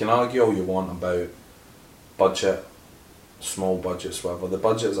 You can argue all you want about budget, small budgets, whatever. The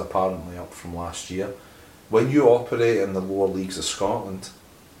budget is apparently up from last year. When you operate in the lower leagues of Scotland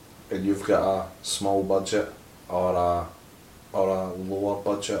and you've got a small budget or a lower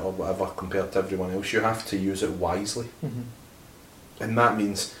budget or whatever compared to everyone else, you have to use it wisely. Mm-hmm. And that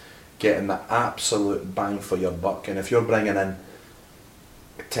means getting the absolute bang for your buck. And if you're bringing in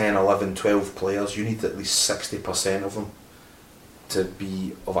 10, 11, 12 players, you need at least 60% of them to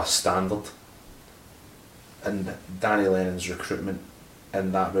be of a standard. And Danny Lennon's recruitment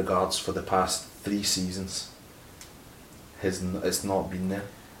in that regards for the past 3 seasons it's not been there.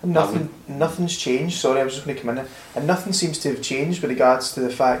 Nothing's changed. Sorry, I was just going to come in, and nothing seems to have changed with regards to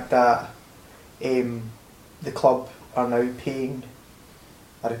the fact that the club are now paying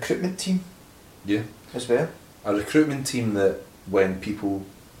a recruitment team. Yeah. As well. A recruitment team that when people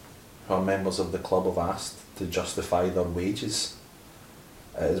who are members of the club have asked to justify their wages,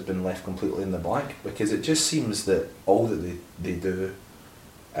 it has been left completely in the blank, because it just seems that all that they do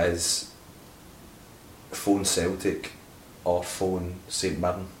is phone Celtic or phone St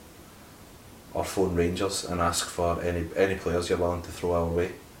Mirren or phone Rangers and ask for any players you're willing to throw our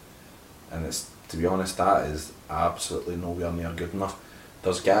way. And it's, to be honest, that is absolutely nowhere near good enough.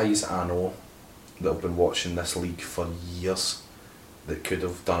 There's guys I know that have been watching this league for years that could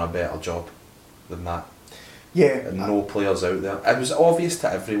have done a better job than that. Yeah. And no players out there. It was obvious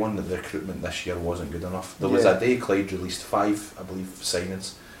to everyone that the recruitment this year wasn't good enough. There was a day Clyde released 5, I believe,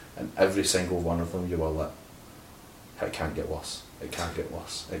 signings, and every single one of them you were like, it can't get worse, it can't get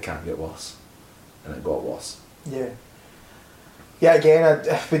worse, it can't get worse. And it got worse. Yeah. Yeah, again,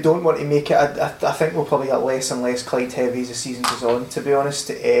 we don't want to make it. I think we'll probably get less and less Clyde heavy as the season goes on, to be honest.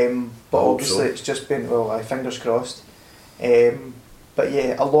 But obviously, it's just been, fingers crossed. But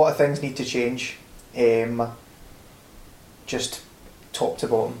yeah, a lot of things need to change. Just top to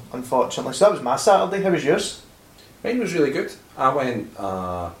bottom, unfortunately. So that was my Saturday. How was yours? Mine was really good. I went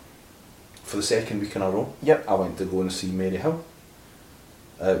for the second week in a row. Yep. I went to go and see Maryhill.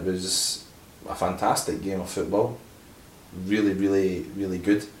 It was a fantastic game of football. Really, really, really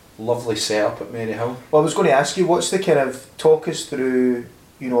good. Lovely setup at Maryhill. Well, I was going to ask you, what's the kind of, talk us through,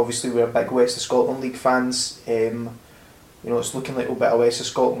 obviously we're big West of Scotland League fans. It's looking like a bit of West of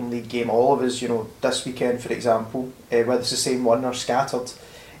Scotland League game. All of us, this weekend, for example, whether it's the same one or scattered.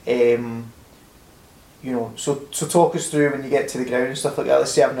 So talk us through when you get to the ground and stuff like that.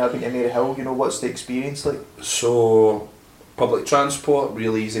 Let's say I've never been to Maryhill. What's the experience like? So, public transport,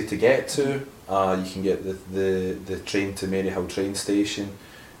 really easy to get to. You can get the train to Maryhill train station.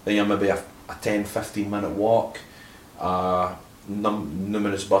 Then you're maybe a 10-15 minute walk.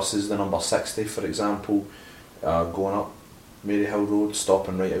 Numerous buses, the number 60 for example, going up Maryhill Road,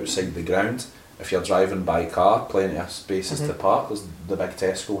 stopping right outside the ground. If you're driving by car, plenty of spaces to park. There's the big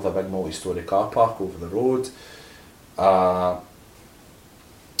Tesco with a big multi-storey car park over the road.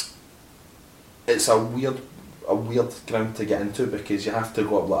 it's a weird ground to get into because you have to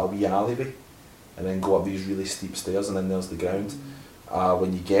go up like a wee alleyway and then go up these really steep stairs and then there's the ground.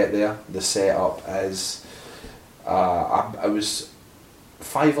 When you get there, the setup is it was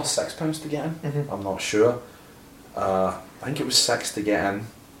 £5 or £6 to get in. I'm not sure. I think it was £6 to get in.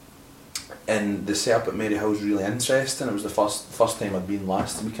 And the setup at Mary Hill's really interesting. It was the first time I'd been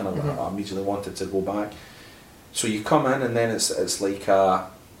last week, and I immediately wanted to go back. So you come in, and then it's like a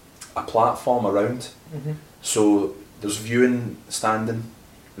platform around. So there's viewing, standing,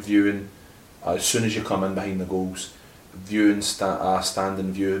 viewing. As soon as you come in behind the goals, viewing,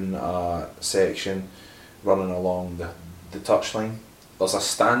 standing, viewing section, running along the touchline. There's a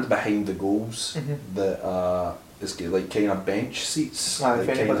stand behind the goals that is like kind of bench seats, like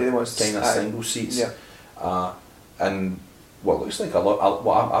kind of single seats, and what looks like what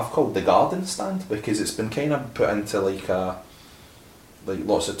I've called the garden stand because it's been kind of put into like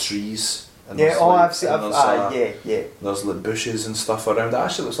lots of trees. And I've seen. There's like bushes and stuff around. It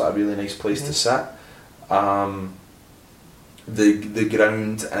actually looks like a really nice place to sit. The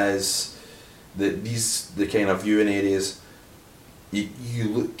ground is the kind of viewing areas. You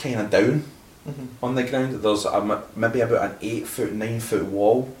look kind of down on the ground. There's maybe about an 8-foot, 9-foot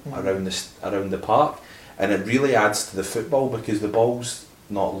wall around the park, and it really adds to the football because the ball's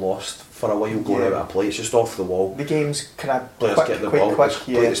not lost for a while going out of play. It's just off the wall. The game's kind of players get the ball.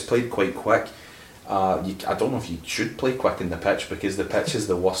 It's played quite quick. I don't know if you should play quick in the pitch because the pitch is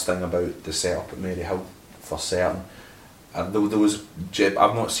the worst thing about the setup at Mary Hill for certain. There was, I've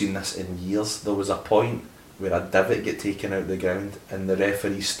not seen this in years. There was a point where a divot get taken out of the ground and the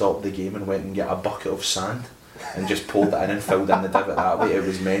referee stopped the game and went and got a bucket of sand and just pulled it in and filled in the divot that way. It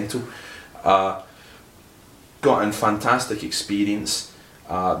was mental. Got in fantastic experience.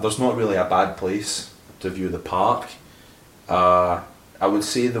 There's not really a bad place to view the park. I would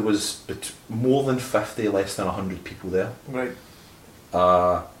say there was more than 50, less than 100 people there. Right.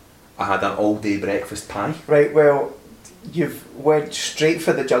 I had an all-day breakfast pie. Right, well, you've went straight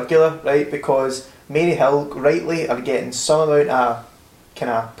for the jugular, right, because Mary Hill rightly are getting some amount of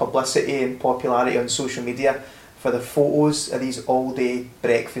kind of publicity and popularity on social media for the photos of these all-day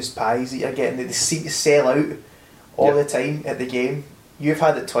breakfast pies that you're getting. They seem to sell out all the time at the game. You've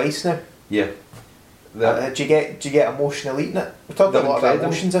had it twice now. Yeah. Do you get emotional eating it? We've talked a lot about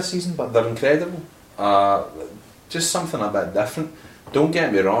emotions this season, but they're incredible. Just something a bit different. Don't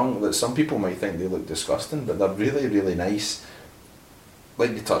get me wrong, that some people might think they look disgusting, but they're really, really nice.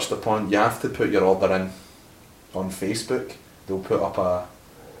 Like you touched upon, you have to put your order in on Facebook. They'll put up a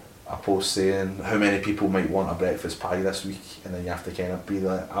post saying how many people might want a breakfast pie this week, and then you have to kind of be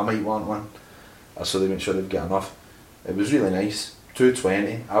like, I might want one, so they make sure they've got enough. It was really nice.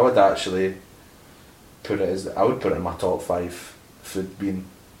 $2.20. I would actually put it in my top 5 food being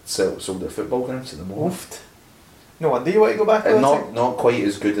sold at football grounds at the moment. Oofed. No wonder you want to go back. Not quite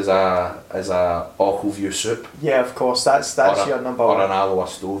as good as a Ochilview soup. Yeah, of course. That's your number one. Or an Alloa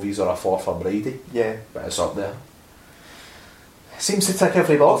Stovies or a Forfar Brady. Yeah, but it's up there. Seems to tick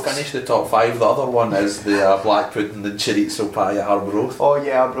every box. I'll finish the top 5. The other one is the black pudding and chorizo pie at Arbroath. Oh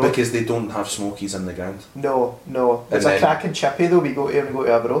yeah, Arbroath. Because they don't have smokies in the ground. No. It's a cracking chippy though. We go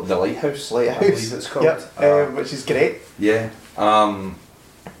to Arbroath. The Lighthouse. I believe it's called. Yep, which is great. Yeah.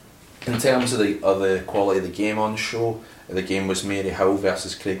 In terms of the quality of the game on show, the game was Mary Hill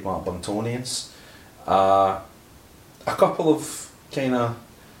versus Craigmark Buntonians. A couple of kind of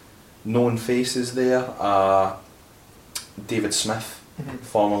known faces there. David Smith,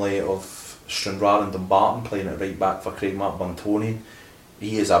 formerly of Stranraer and Dumbarton, playing at right back for Craigmark Buntonian.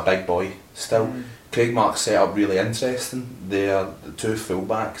 He is a big boy still. Craigmark set up really interesting. The two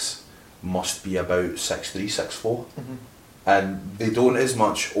fullbacks must be about 6'3", 6'4", and they don't as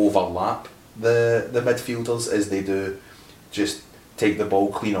much overlap the midfielders as they do just take the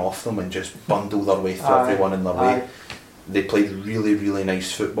ball clean off them and just bundle their way through everyone in their way. They played really, really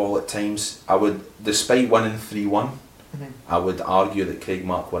nice football at times. Despite winning 3-1, I would argue that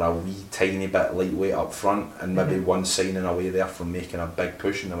Craigmark were a wee tiny bit lightweight up front and maybe one signing away there from making a big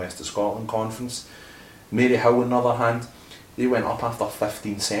push in the West of Scotland Conference. Mary Hill, on the other hand, they went up after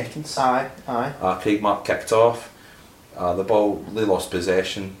 15 seconds. Craigmark kicked off. The ball, they lost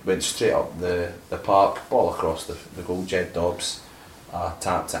possession, went straight up the park, ball across the goal. Jed Dobbs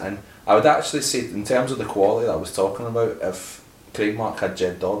tapped it in. I would actually say, in terms of the quality that I was talking about, if Craigmark had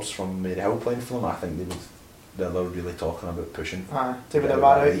Jed Dobbs from Mary Hill playing for them, I think they're really talking about pushing. They would have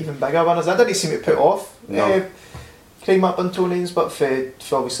ran out even bigger runners. That didn't seem to put off Craigmark Buntonians, but for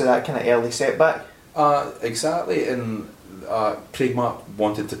obviously that kind of early setback. Exactly, and Craigmark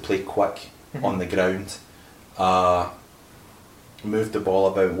wanted to play quick on the ground. moved the ball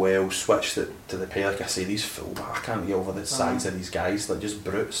about well, switched it to the play. Like I say, these fullback, I can't get over the size of these guys, like just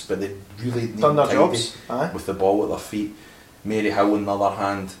brutes, but they really need done their tidy jobs with the ball at their feet. Mary Hill, on the other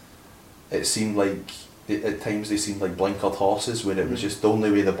hand, it seemed like at times they seemed like blinkered horses, where it was just the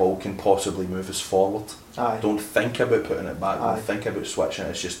only way the ball can possibly move is forward. Don't think about putting it back, don't think about switching it,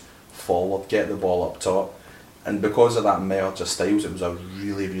 it's just forward, get the ball up top. And because of that merge of styles, it was a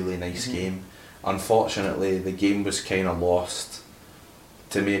really, really nice game. Unfortunately, the game was kind of lost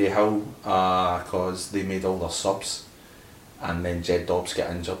to Mary Hill because they made all their subs, and then Jed Dobbs got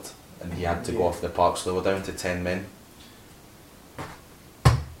injured and he had to go off the park, so they were down to 10 men.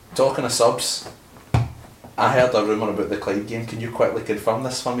 Talking of subs, I heard a rumour about the Clyde game. Can you quickly confirm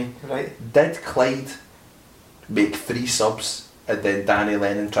this for me? Right. Did Clyde make 3 subs and then Danny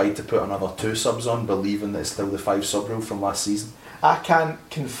Lennon tried to put another 2 subs on, believing that it's still the 5 sub rule from last season? I can't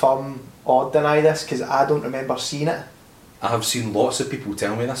confirm or deny this because I don't remember seeing it. I have seen lots of people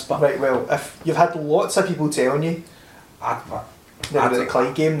tell me this, but right, well, if you've had lots of people telling you the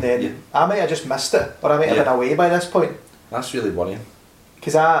Clyde game, then I might have just missed it, or I might have been away by this point. That's really worrying.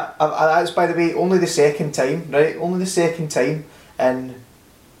 Because that's, by the way, only the second time, right? Only the second time in,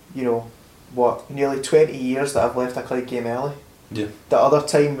 nearly 20 years that I've left a Clyde game early. Yeah. The other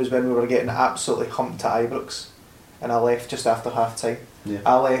time was when we were getting absolutely humped to Ibrox, and I left just after half time. Yeah.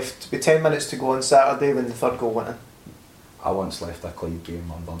 I left with 10 minutes to go on Saturday when the third goal went in. I once left a Clyde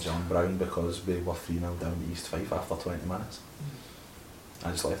game under John Brown because we were 3-0 down to East 5 after 20 minutes.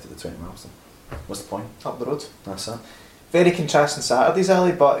 I just left at the 20 minutes. What's the point? Up the road. That's it. Very contrasting Saturdays,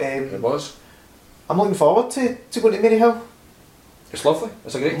 Ali, but it was. I'm looking forward to going to Maryhill. It's lovely.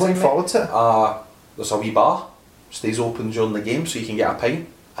 It's a great time. Looking forward to it. There's a wee bar, stays open during the game, so you can get a pint,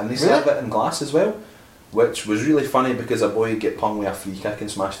 and they serve it in glass as well, which was really funny because a boy get pung with a free kick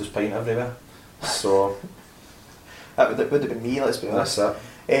and smashed his pint everywhere. So that would have been me, let's be honest. That's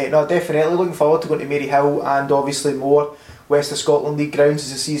it. No, definitely looking forward to going to Maryhill, and obviously more West of Scotland League grounds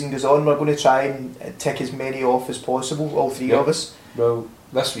as the season goes on. We're going to try and tick as many off as possible, all 3 of us. Well,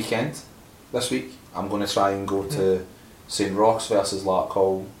 this week, I'm going to try and go to St Roch's versus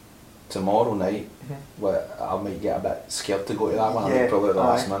Larkhall tomorrow night. Where I might get a bit scared to go to that one. I might pull out at the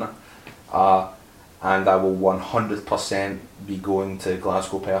last minute. And I will 100% be going to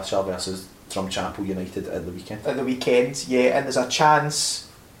Glasgow Perthshire versus Drumchapel United at the weekend. At the weekend, yeah, and there's a chance,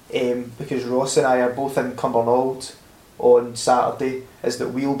 because Ross and I are both in Cumbernauld on Saturday, is that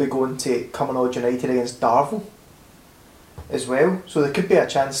we'll be going to Cumbernauld United against Darvel as well. So there could be a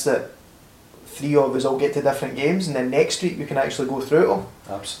chance that 3 of us all get to different games, and then next week we can actually go through it all.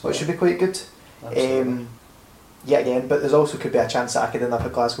 Absolutely. Which should be quite good. Absolutely. Again, but there's also could be a chance that I could end up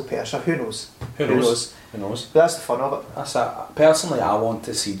at Glasgow Perthshire. Who knows? Who knows? But that's the fun of it. That's it. Personally, I want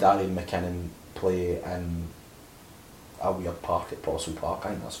to see Darian McKinnon play in a weird park at Postle Park. I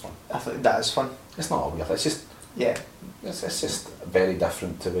think that's fun. I think that is fun. It's not a weird. It's just It's just very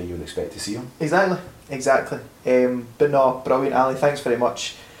different to where you would expect to see him. Exactly. But no, brilliant, Ali. Thanks very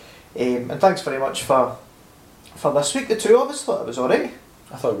much, and thanks very much for this week. The 2 of us thought it was alright.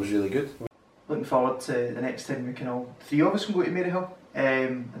 I thought it was really good. Looking forward to the next time we can all 3 of us can go to Maryhill,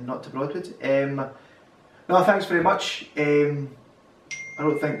 and not to Broadwood. No, thanks very much. I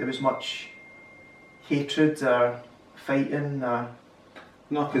don't think there was much hatred or fighting.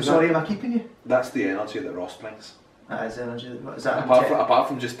 No, because sorry, am I keeping you? That's the energy that Ross brings. That is energy. Is that apart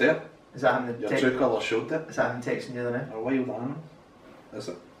from just there? Is that him? Your true colour showed it. Is that him texting you the other night? A wild animal. Is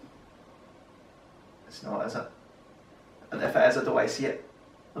it? It's not, is it? And if it is, I don't want to see it.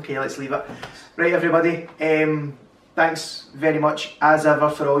 Okay, let's leave it. Right, everybody. Thanks very much, as ever,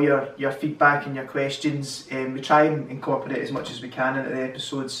 for all your feedback and your questions. We try and incorporate as much as we can into the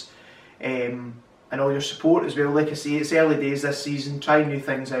episodes, and all your support as well. Like I say, it's early days this season, trying new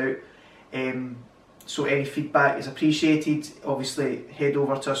things out. So any feedback is appreciated. Obviously, head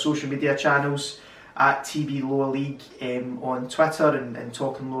over to our social media channels at TBLowerLeague on Twitter and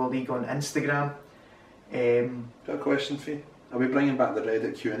talkingLowerLeague on Instagram. Got a question for you. Are we bringing back the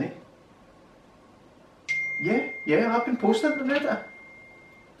Reddit Q&A? Yeah, I've been posting on Reddit.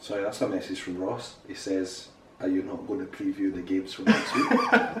 Sorry, that's a message from Ross. He says, are you not going to preview the games for next week?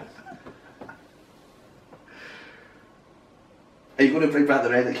 Are you going to bring back the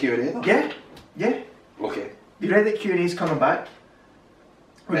Reddit Q&A though? Yeah. Okay. The Reddit Q&A is coming back.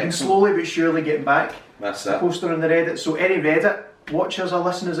 We've been slowly but surely getting back. That's it. Posting on the Reddit. So any Reddit watchers or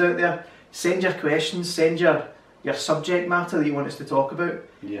listeners out there, send your questions, send your subject matter that you want us to talk about.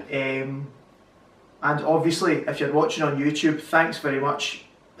 Yeah. And obviously, if you're watching on YouTube, thanks very much.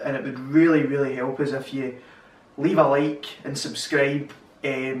 And it would really, really help us if you leave a like and subscribe.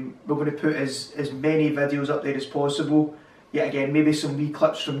 We're going to put as many videos up there as possible. yet again, maybe some wee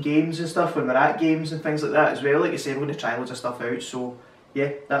clips from games and stuff when we're at games and things like that as well. Like I say, we're going to try loads of stuff out. So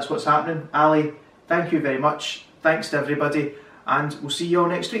yeah, that's what's happening. Ali, thank you very much. Thanks to everybody, and we'll see you all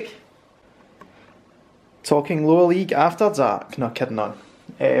next week. Talking Lower League after dark. No, kidding on.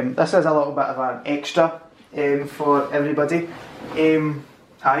 This is a little bit of an extra for everybody.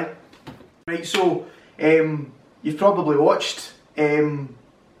 Hi. Right, so you've probably watched the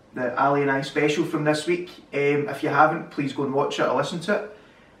Ali and I special from this week. If you haven't, please go and watch it or listen to it.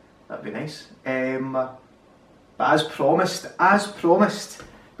 That'd be nice. But as promised,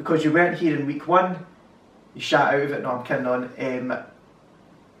 because you weren't here in week 1, you shat out of it. No, I'm kidding on.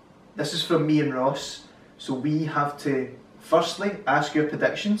 This is from me and Ross. So we have to firstly ask your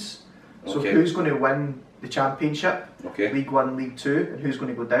predictions. So Okay. who's going to win the championship, Okay. League 1, League 2, and who's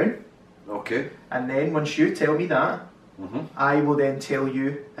going to go down. Okay. And then once you tell me that, Mhm. I will then tell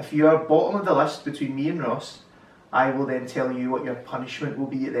you, if you are bottom of the list between me and Ross, I will then tell you what your punishment will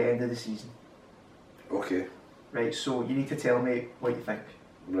be at the end of the season. Okay. Right, so you need to tell me what you think.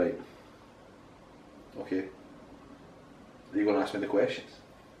 Right. Okay. Are you going to ask me the questions?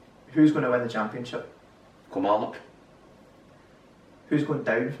 Who's going to win the championship? Kilmarnock. Who's going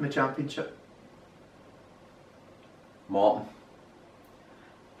down from the championship? Morton.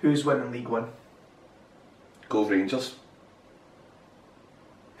 Who's winning League 1? Go Rangers.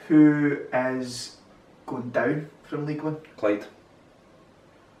 Who is going down from League 1? Clyde.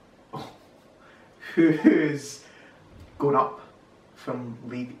 Who's going up from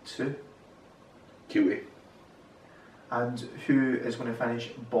League 2? Cutie. And who is going to finish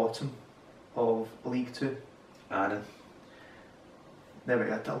bottom of League 2? Annan. There we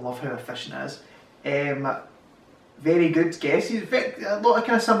go, I love how efficient it is. Very good guesses. A lot of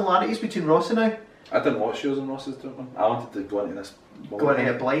kind of similarities between Ross and I. I didn't watch yours and Ross's doing one. I wanted to go into this. Going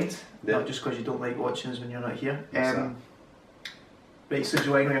into it blind, Yeah. not just because you don't like watching us when you're not here. What's that? Right, so do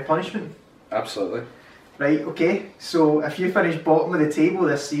you want to know your punishment? Absolutely. Right, okay. So if you finish bottom of the table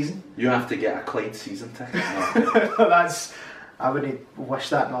this season, You have to get a Clyde season ticket. No. that's, I wouldn't wish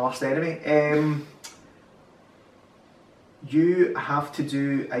that in my worst enemy. You have to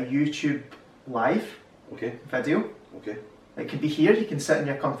do a YouTube live Okay. video. Okay. It can be here, you can sit in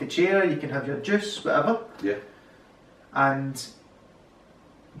your comfy chair, you can have your juice, whatever. Yeah. And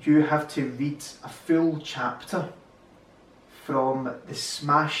you have to read a full chapter from the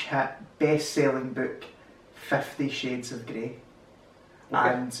smash hit best-selling book 50 Shades of Grey.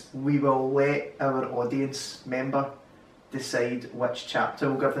 Okay. And we will let our audience member decide which chapter.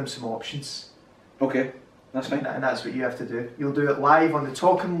 We'll give them some options. Okay. That's fine. And that's what you have to do. You'll do it live on the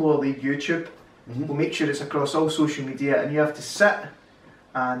Talking Lower League YouTube. Mhm. We'll make sure it's across all social media, and you have to sit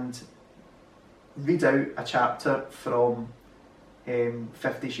and read out a chapter from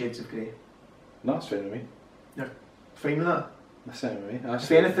 50 Shades of Grey. No, that's fine with me. Fine with that? That's fine with me.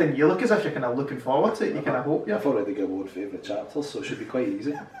 If anything, you look as if you're kind of looking forward to it. You kind of hope I've already got one favourite chapters, so it should be quite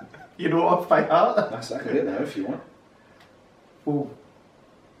easy. you know it off by heart. That's I can do it now if you want. Well,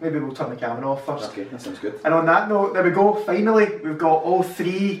 maybe we'll turn the camera off first. Okay, that sounds good. And on that note, there we go. Finally, we've got all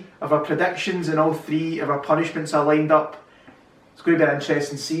 3 of our predictions and all 3 of our punishments are lined up. It's going to be an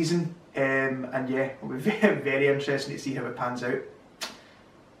interesting season, and yeah, it'll be very, very interesting to see how it pans out.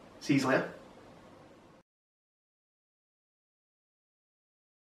 See you later.